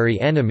imaginary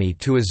enemy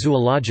to a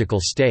zoological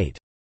state.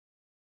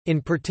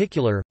 In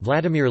particular,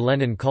 Vladimir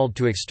Lenin called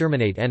to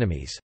exterminate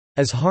enemies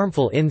as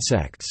harmful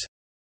insects,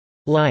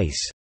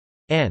 lice,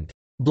 and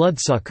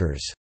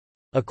bloodsuckers.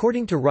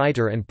 According to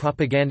writer and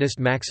propagandist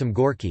Maxim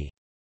Gorky,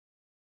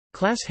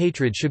 class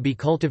hatred should be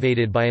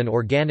cultivated by an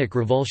organic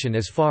revulsion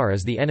as far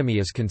as the enemy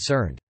is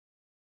concerned.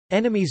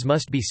 Enemies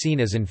must be seen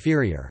as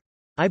inferior.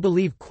 I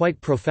believe quite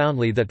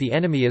profoundly that the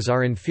enemy is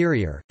our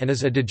inferior, and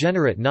is a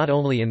degenerate not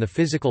only in the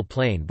physical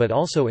plane but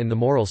also in the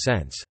moral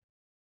sense.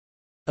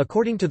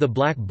 According to the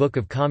Black Book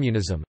of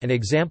Communism, an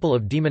example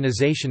of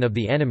demonization of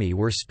the enemy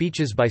were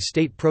speeches by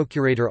State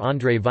Procurator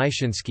Andrei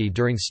Vyshinsky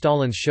during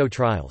Stalin's show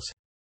trials.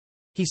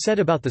 He said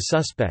about the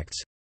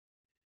suspects,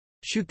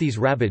 "Shoot these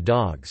rabid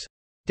dogs.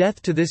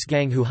 Death to this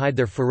gang who hide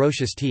their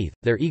ferocious teeth,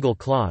 their eagle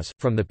claws,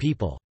 from the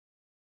people.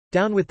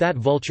 Down with that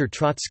vulture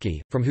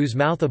Trotsky, from whose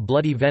mouth a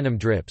bloody venom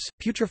drips,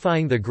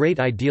 putrefying the great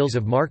ideals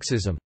of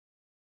Marxism.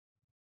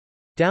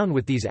 Down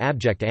with these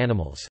abject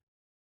animals.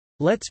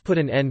 Let's put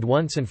an end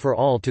once and for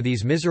all to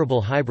these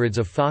miserable hybrids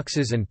of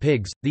foxes and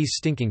pigs, these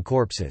stinking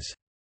corpses.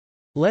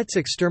 Let's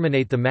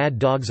exterminate the mad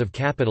dogs of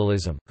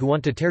capitalism, who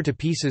want to tear to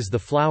pieces the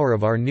flower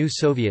of our new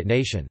Soviet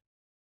nation.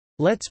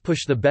 Let's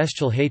push the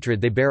bestial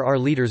hatred they bear our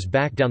leaders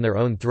back down their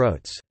own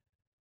throats."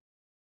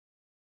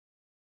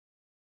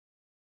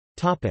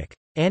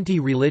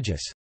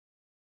 Anti-religious.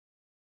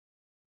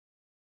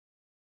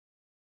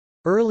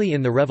 Early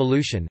in the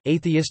revolution,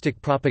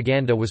 atheistic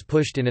propaganda was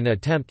pushed in an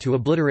attempt to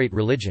obliterate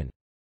religion.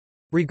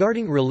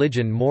 Regarding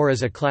religion more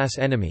as a class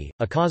enemy,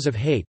 a cause of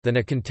hate, than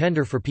a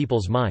contender for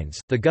people's minds,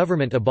 the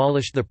government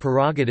abolished the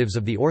prerogatives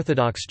of the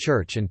Orthodox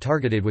Church and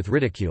targeted with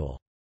ridicule.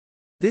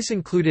 This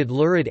included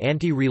lurid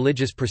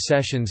anti-religious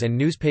processions and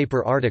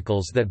newspaper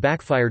articles that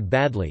backfired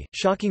badly,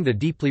 shocking the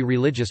deeply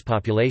religious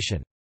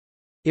population.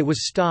 It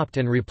was stopped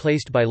and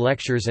replaced by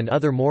lectures and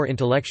other more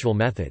intellectual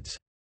methods.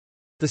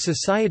 The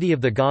Society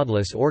of the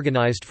Godless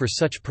organized for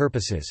such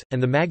purposes,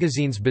 and the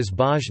magazines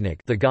Bezbozhnik,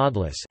 the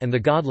Godless, and the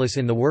Godless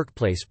in the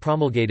Workplace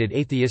promulgated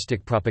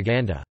atheistic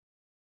propaganda.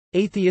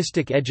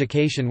 Atheistic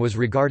education was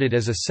regarded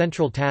as a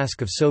central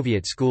task of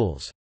Soviet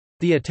schools.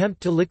 The attempt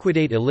to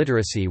liquidate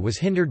illiteracy was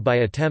hindered by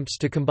attempts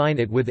to combine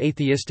it with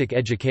atheistic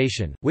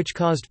education, which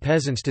caused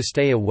peasants to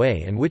stay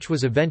away and which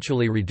was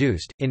eventually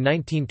reduced. In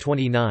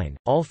 1929,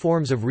 all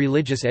forms of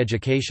religious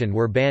education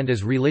were banned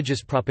as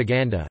religious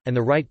propaganda, and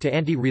the right to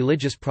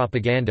anti-religious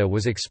propaganda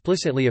was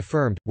explicitly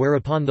affirmed,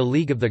 whereupon the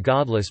League of the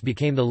Godless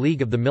became the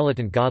League of the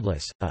Militant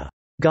Godless. A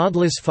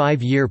godless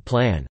 5-year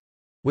plan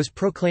was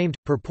proclaimed,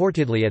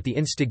 purportedly at the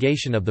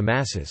instigation of the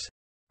masses.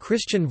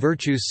 Christian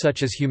virtues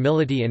such as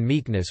humility and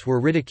meekness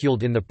were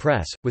ridiculed in the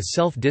press, with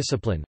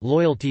self-discipline,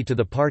 loyalty to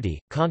the party,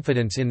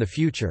 confidence in the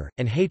future,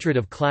 and hatred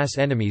of class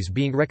enemies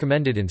being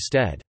recommended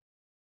instead.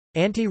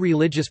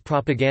 Anti-religious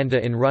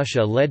propaganda in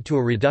Russia led to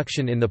a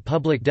reduction in the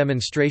public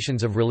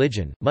demonstrations of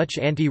religion. Much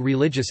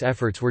anti-religious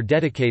efforts were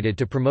dedicated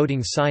to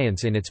promoting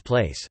science in its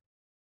place.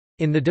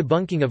 In the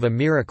debunking of a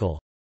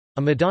miracle,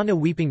 a Madonna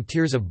weeping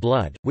tears of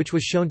blood, which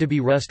was shown to be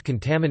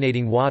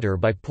rust-contaminating water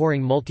by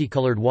pouring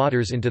multicolored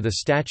waters into the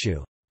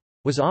statue,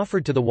 was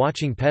offered to the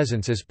watching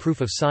peasants as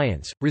proof of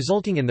science,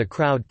 resulting in the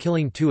crowd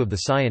killing 2 of the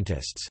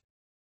scientists.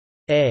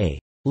 A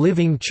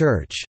living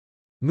church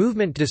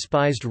movement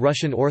despised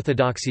Russian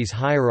Orthodoxy's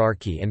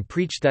hierarchy and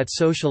preached that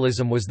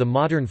socialism was the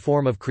modern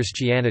form of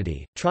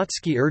Christianity.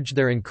 Trotsky urged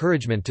their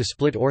encouragement to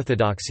split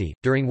Orthodoxy.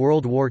 During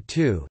World War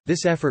II,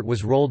 this effort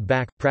was rolled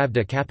back.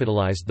 Pravda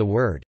capitalized the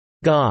word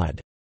God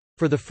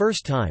for the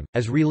first time,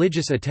 as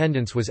religious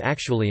attendance was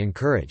actually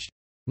encouraged.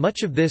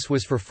 Much of this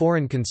was for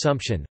foreign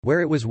consumption,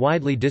 where it was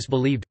widely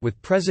disbelieved, with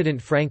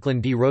President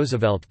Franklin D.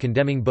 Roosevelt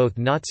condemning both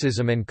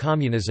Nazism and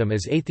communism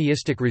as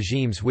atheistic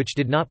regimes which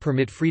did not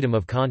permit freedom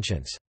of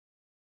conscience.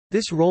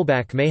 This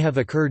rollback may have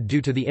occurred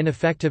due to the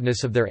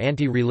ineffectiveness of their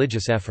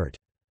anti-religious effort.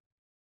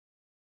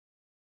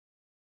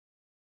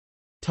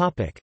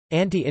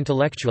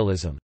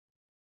 Anti-intellectualism.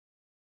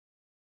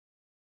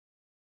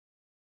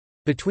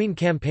 Between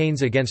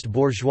campaigns against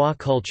bourgeois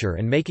culture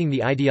and making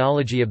the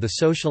ideology of the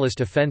socialist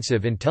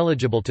offensive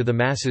intelligible to the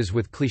masses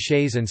with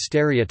clichés and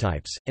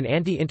stereotypes, an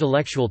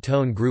anti-intellectual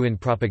tone grew in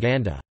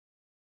propaganda.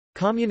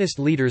 Communist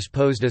leaders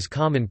posed as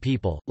common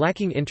people,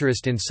 lacking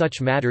interest in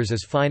such matters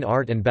as fine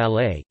art and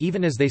ballet,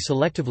 even as they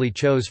selectively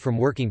chose from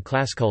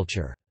working-class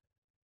culture.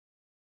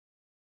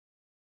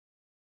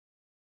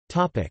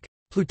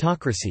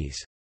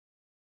 Plutocracies.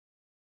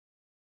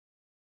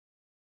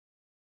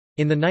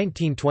 In the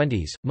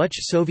 1920s, much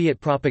Soviet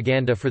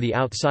propaganda for the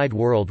outside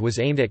world was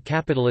aimed at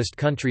capitalist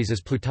countries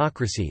as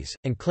plutocracies,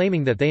 and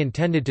claiming that they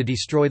intended to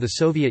destroy the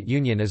Soviet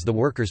Union as the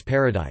workers'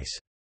 paradise.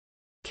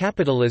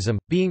 Capitalism,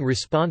 being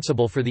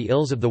responsible for the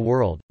ills of the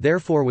world,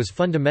 therefore was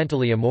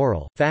fundamentally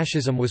immoral.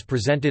 Fascism was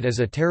presented as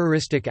a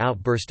terroristic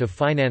outburst of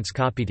finance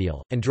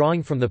capital, and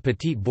drawing from the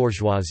petite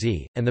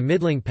bourgeoisie, and the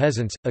middling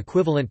peasants,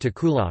 equivalent to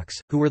kulaks,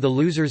 who were the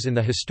losers in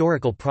the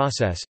historical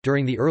process.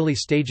 During the early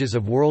stages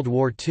of World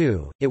War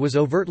II, it was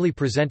overtly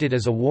presented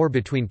as a war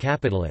between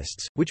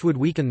capitalists, which would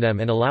weaken them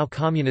and allow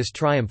communist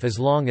triumph as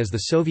long as the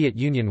Soviet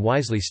Union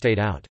wisely stayed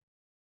out.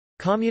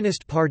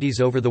 Communist parties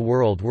over the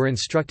world were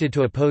instructed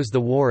to oppose the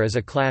war as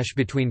a clash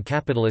between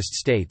capitalist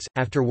states.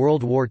 After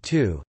World War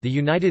II, the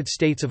United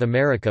States of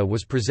America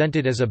was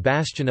presented as a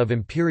bastion of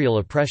imperial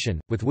oppression,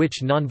 with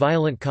which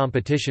nonviolent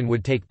competition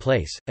would take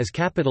place, as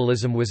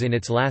capitalism was in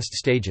its last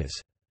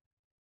stages.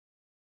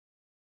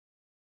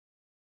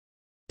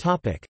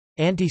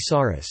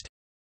 Anti-Tsarist.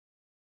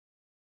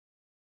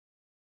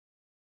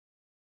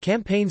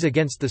 Campaigns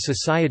against the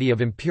Society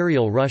of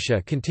Imperial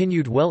Russia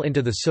continued well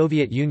into the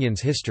Soviet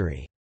Union's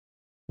history.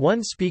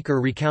 One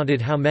speaker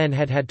recounted how men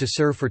had had to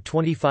serve for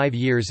 25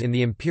 years in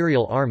the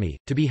Imperial Army,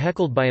 to be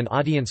heckled by an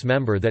audience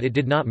member that it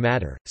did not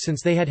matter,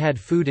 since they had had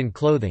food and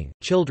clothing.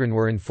 Children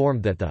were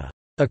informed that the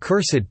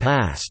accursed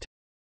past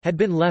had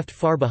been left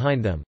far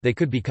behind them, they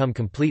could become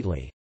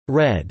completely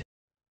red.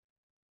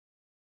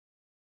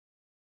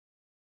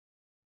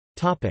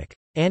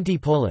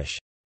 Anti-Polish.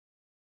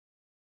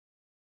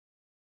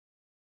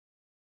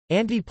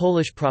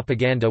 Anti-Polish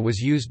propaganda was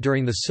used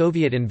during the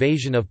Soviet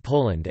invasion of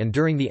Poland and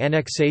during the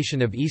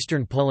annexation of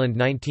Eastern Poland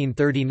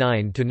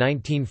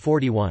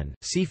 1939–1941,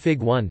 see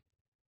Fig. 1.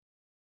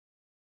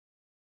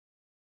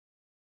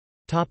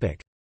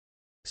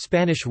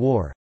 Spanish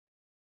War.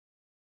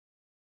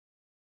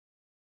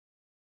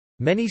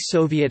 Many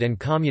Soviet and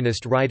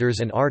Communist writers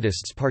and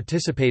artists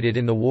participated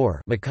in the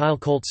war, Mikhail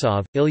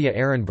Koltsov, Ilya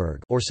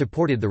Ehrenberg, or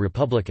supported the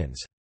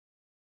Republicans.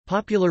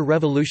 Popular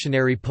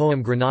revolutionary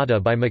poem Granada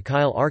by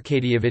Mikhail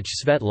Arkadievich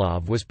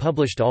Svetlov was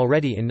published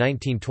already in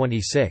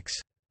 1926.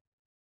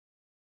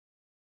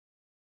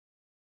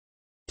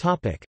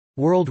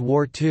 World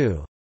War II.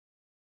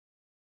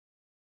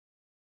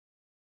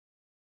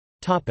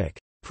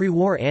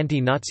 Pre-war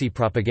anti-Nazi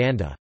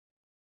propaganda.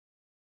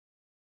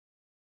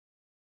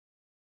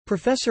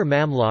 Professor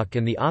Mamluk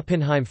and the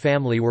Oppenheim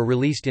family were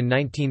released in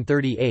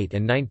 1938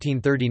 and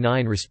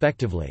 1939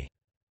 respectively.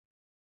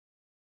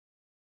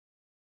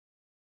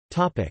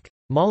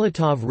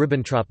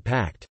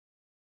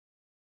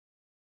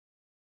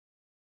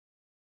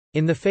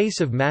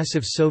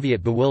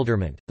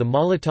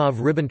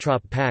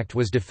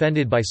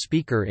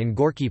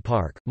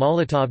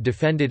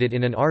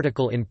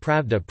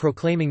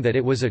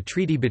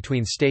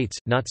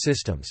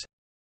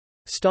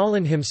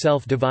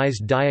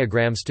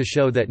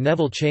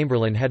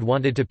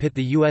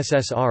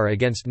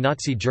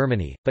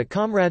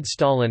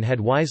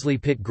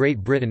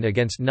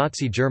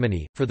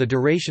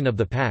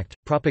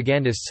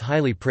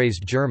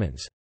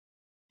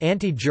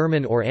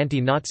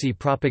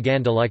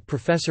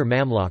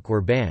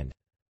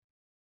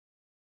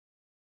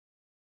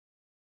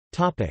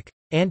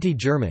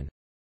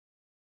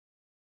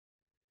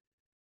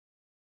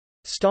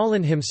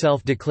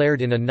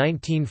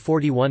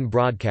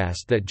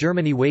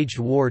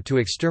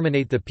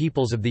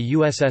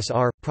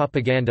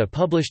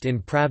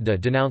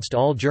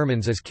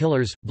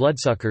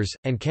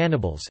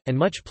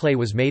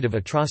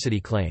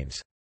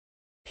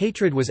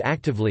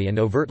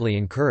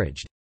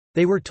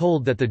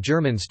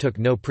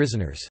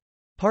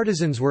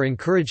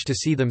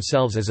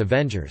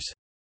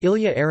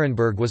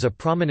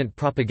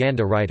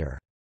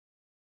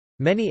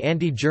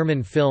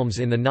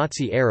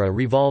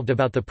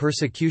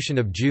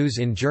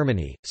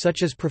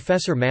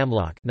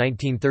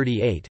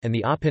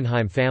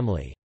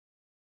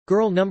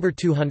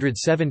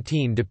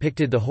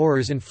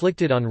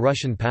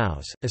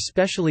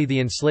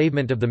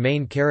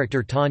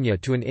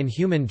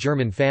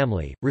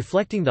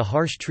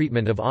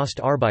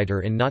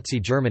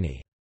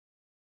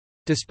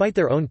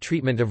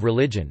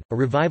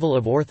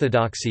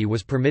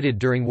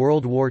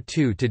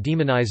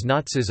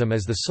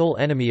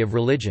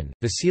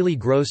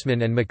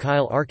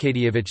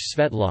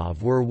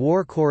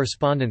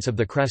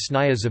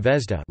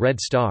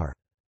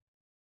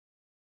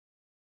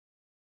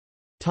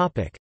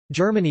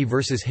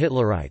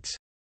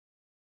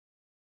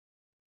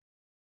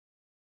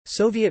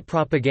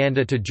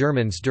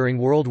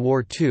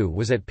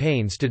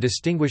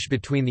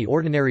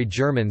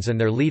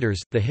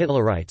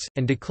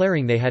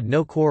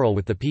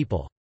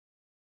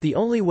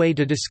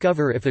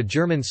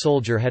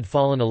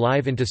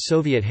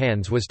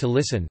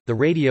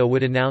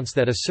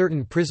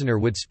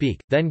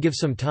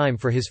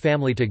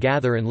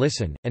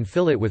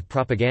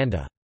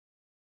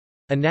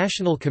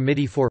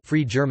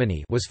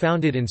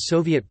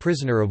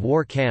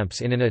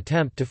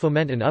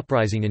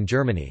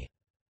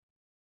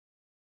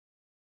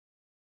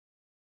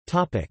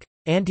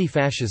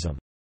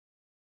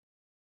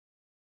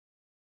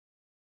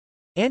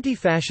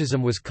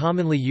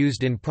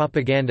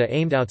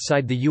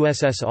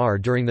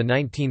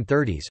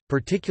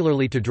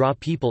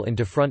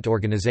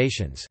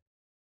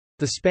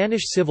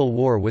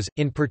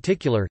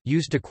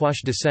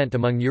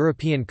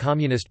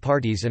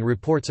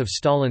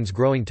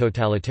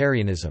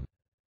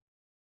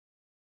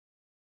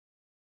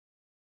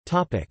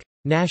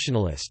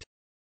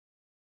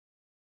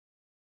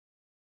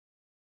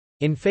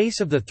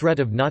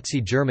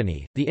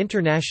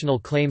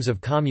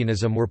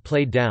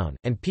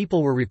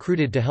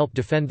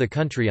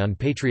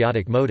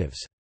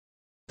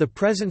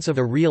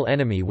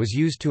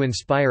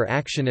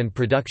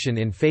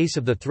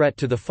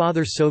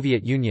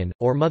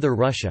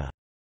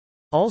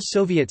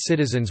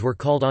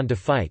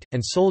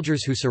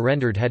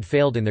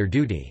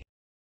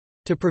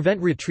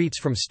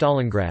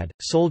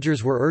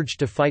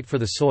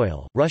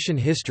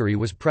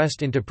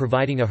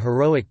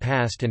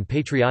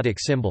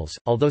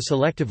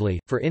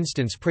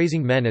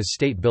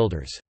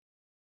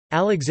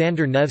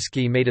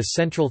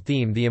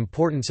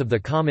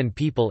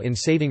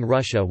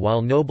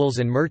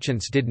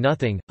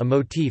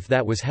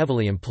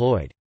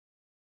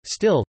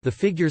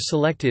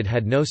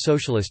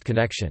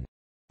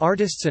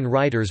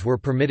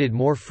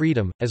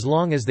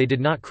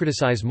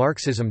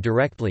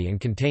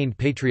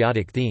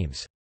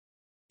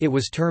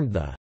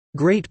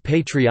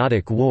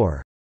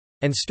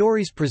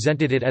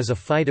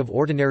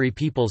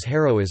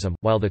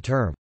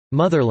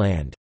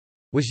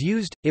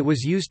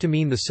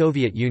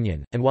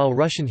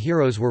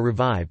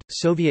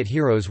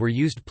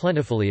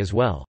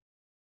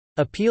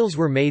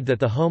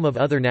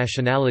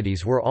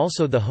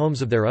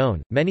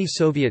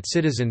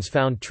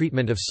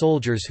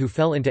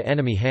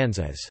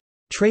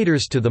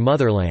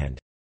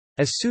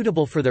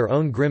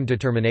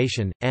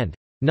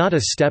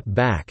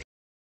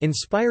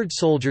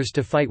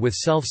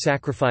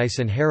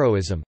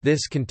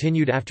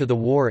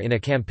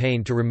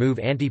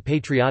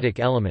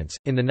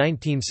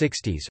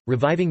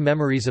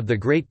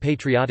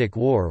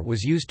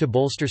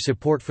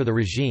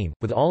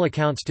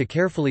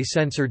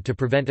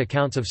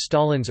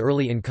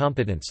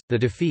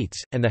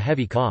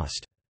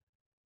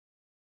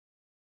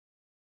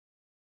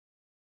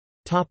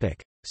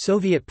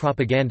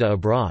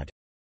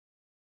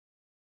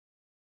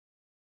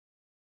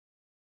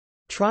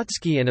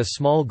 Trotsky and a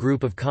small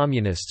group of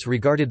communists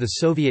regarded the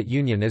Soviet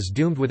Union as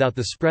doomed without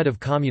the spread of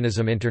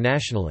communism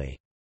internationally.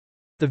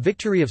 The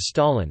victory of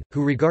Stalin,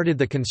 who regarded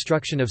the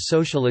construction of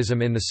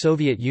socialism in the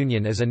Soviet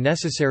Union as a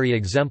necessary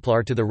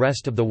exemplar to the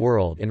rest of the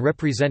world and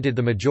represented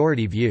the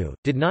majority view,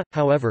 did not,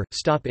 however,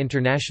 stop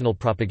international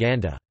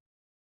propaganda.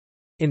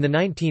 In the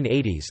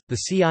 1980s, the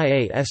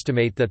CIA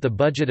estimate that the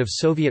budget of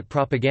Soviet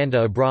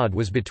propaganda abroad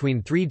was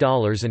between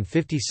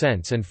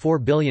 $3.50 and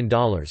 $4 billion.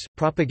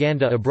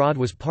 Propaganda abroad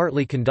was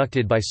partly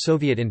conducted by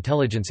Soviet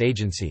intelligence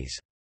agencies.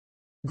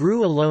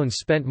 GRU alone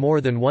spent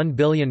more than $1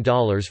 billion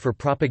for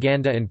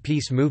propaganda and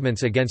peace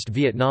movements against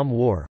Vietnam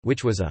War,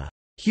 which was a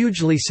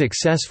hugely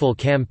successful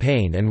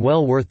campaign and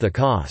well worth the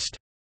cost,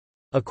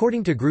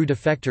 according to GRU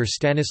defector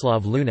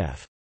Stanislav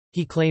Lunev.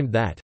 He claimed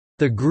that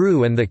the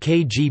GRU and the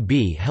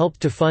KGB helped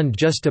to fund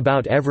just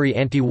about every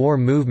anti-war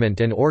movement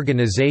and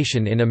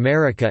organization in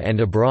America and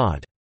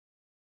abroad.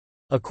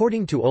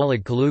 According to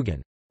Oleg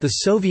Kalugin, the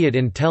Soviet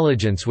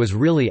intelligence was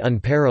really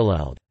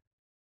unparalleled.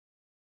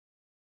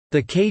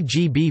 The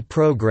KGB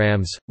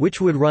programs, which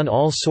would run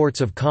all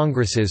sorts of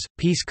congresses,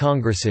 peace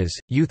congresses,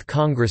 youth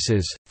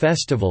congresses,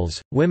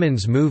 festivals,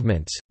 women's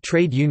movements,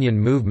 trade union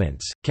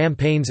movements,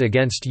 campaigns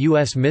against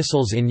U.S.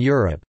 missiles in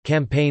Europe,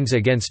 campaigns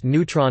against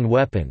neutron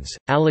weapons,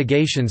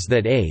 allegations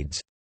that AIDS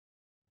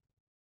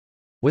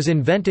was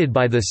invented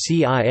by the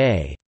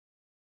CIA.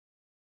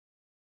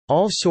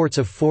 All sorts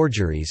of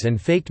forgeries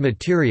and faked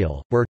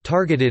material were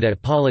targeted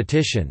at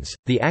politicians,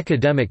 the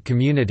academic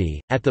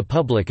community, at the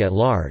public at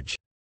large.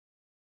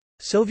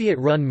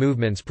 Soviet-run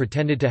movements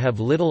pretended to have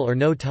little or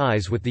no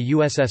ties with the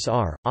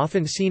USSR,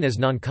 often seen as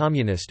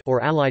non-communist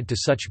or allied to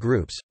such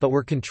groups, but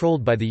were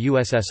controlled by the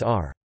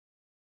USSR.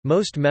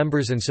 Most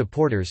members and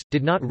supporters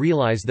did not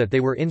realize that they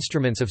were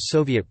instruments of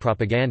Soviet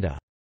propaganda.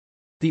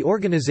 The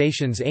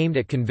organizations aimed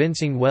at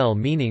convincing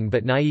well-meaning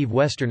but naive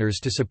Westerners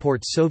to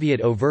support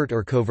Soviet overt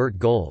or covert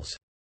goals.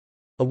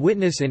 A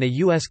witness in a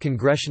U.S.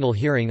 congressional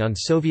hearing on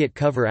Soviet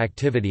cover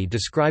activity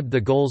described the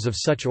goals of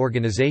such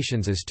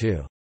organizations as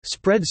to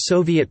spread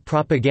Soviet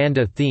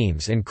propaganda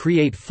themes and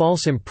create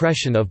false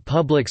impression of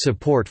public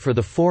support for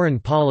the foreign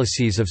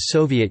policies of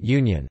Soviet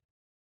Union.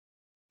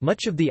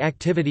 Much of the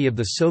activity of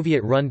the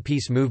Soviet-run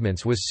peace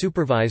movements was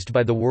supervised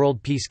by the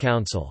World Peace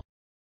Council.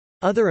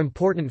 Other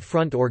important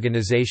front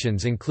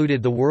organizations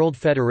included the World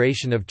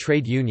Federation of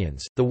Trade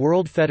Unions, the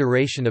World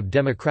Federation of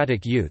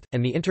Democratic Youth,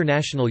 and the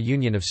International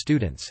Union of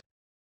Students.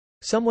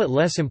 Somewhat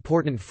less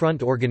important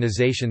front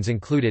organizations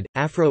included,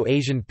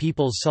 Afro-Asian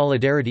People's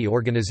Solidarity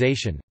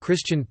Organization,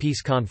 Christian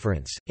Peace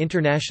Conference,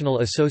 International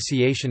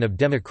Association of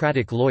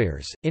Democratic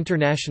Lawyers,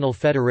 International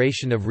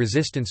Federation of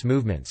Resistance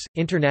Movements,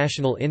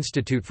 International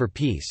Institute for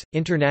Peace,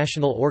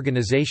 International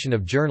Organization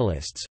of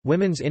Journalists,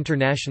 Women's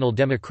International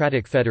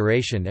Democratic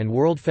Federation and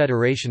World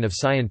Federation of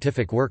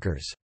Scientific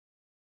Workers.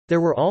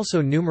 There were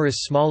also numerous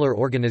smaller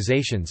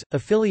organizations,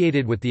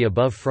 affiliated with the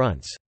above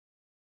fronts.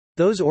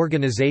 Those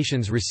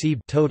organizations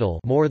received total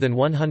more than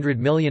 $100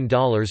 million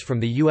from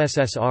the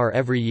USSR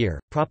every year.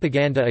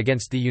 Propaganda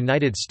against the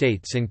United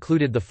States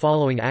included the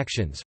following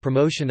actions: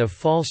 promotion of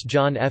false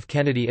John F.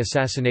 Kennedy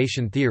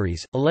assassination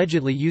theories,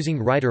 allegedly using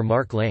writer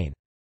Mark Lane;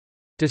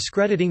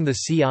 discrediting the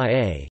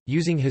CIA,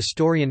 using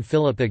historian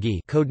Philip Agee,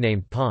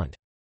 codenamed Pont;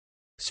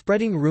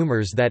 spreading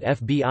rumors that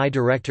FBI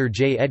Director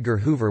J. Edgar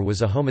Hoover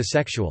was a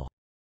homosexual;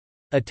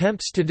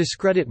 attempts to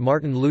discredit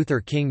Martin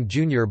Luther King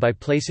Jr. by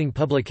placing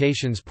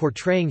publications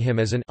portraying him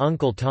as an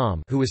Uncle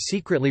Tom who was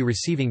secretly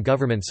receiving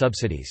government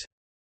subsidies;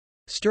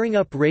 stirring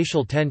up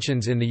racial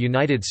tensions in the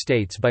United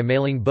States by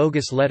mailing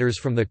bogus letters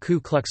from the Ku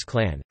Klux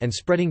Klan, and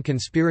spreading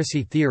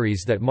conspiracy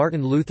theories that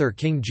Martin Luther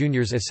King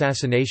Jr.'s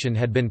assassination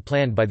had been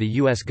planned by the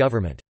U.S.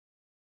 government.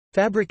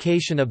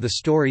 Fabrication of the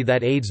story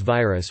that AIDS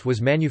virus was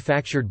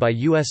manufactured by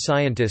U.S.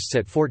 scientists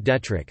at Fort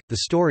Detrick. The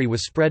story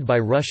was spread by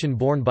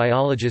Russian-born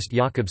biologist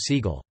Yakub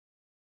Siegel.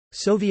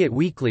 Soviet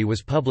Weekly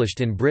was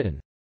published in Britain.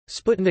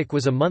 Sputnik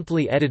was a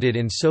monthly edited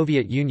in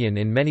Soviet Union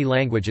in many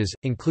languages,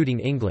 including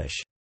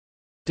English.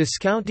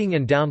 Discounting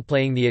and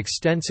downplaying the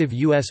extensive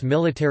U.S.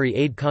 military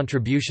aid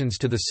contributions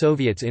to the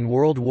Soviets in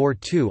World War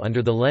II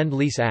under the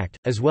Lend-Lease Act,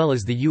 as well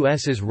as the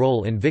U.S.'s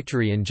role in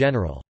victory in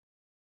general.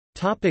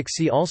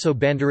 See also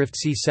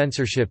Banderovtsi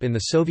censorship in the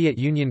Soviet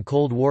Union,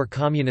 Cold War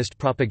communist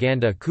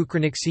propaganda,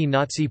 Kukryniksi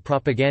Nazi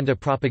propaganda,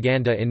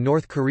 propaganda in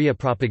North Korea,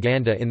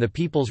 propaganda in the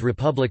People's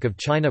Republic of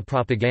China,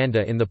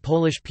 propaganda in the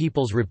Polish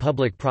People's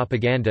Republic,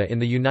 propaganda in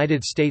the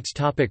United States.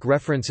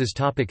 References.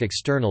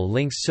 External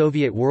links: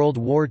 Soviet World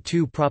War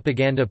II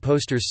propaganda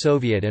posters,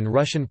 Soviet and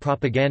Russian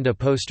propaganda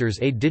posters,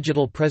 a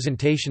digital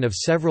presentation of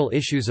several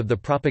issues of the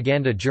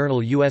propaganda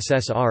journal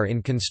USSR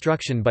in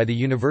construction by the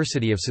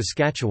University of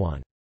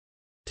Saskatchewan.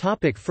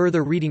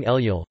 Further reading: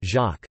 Elyel,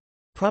 Jacques.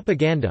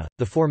 Propaganda,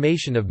 The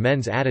Formation of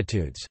Men's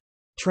Attitudes.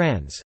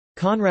 Trans.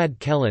 Conrad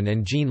Kellen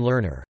and Jean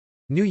Lerner.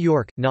 New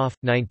York, Knopf,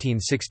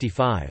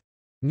 1965.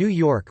 New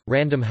York,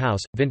 Random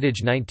House,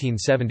 Vintage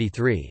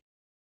 1973.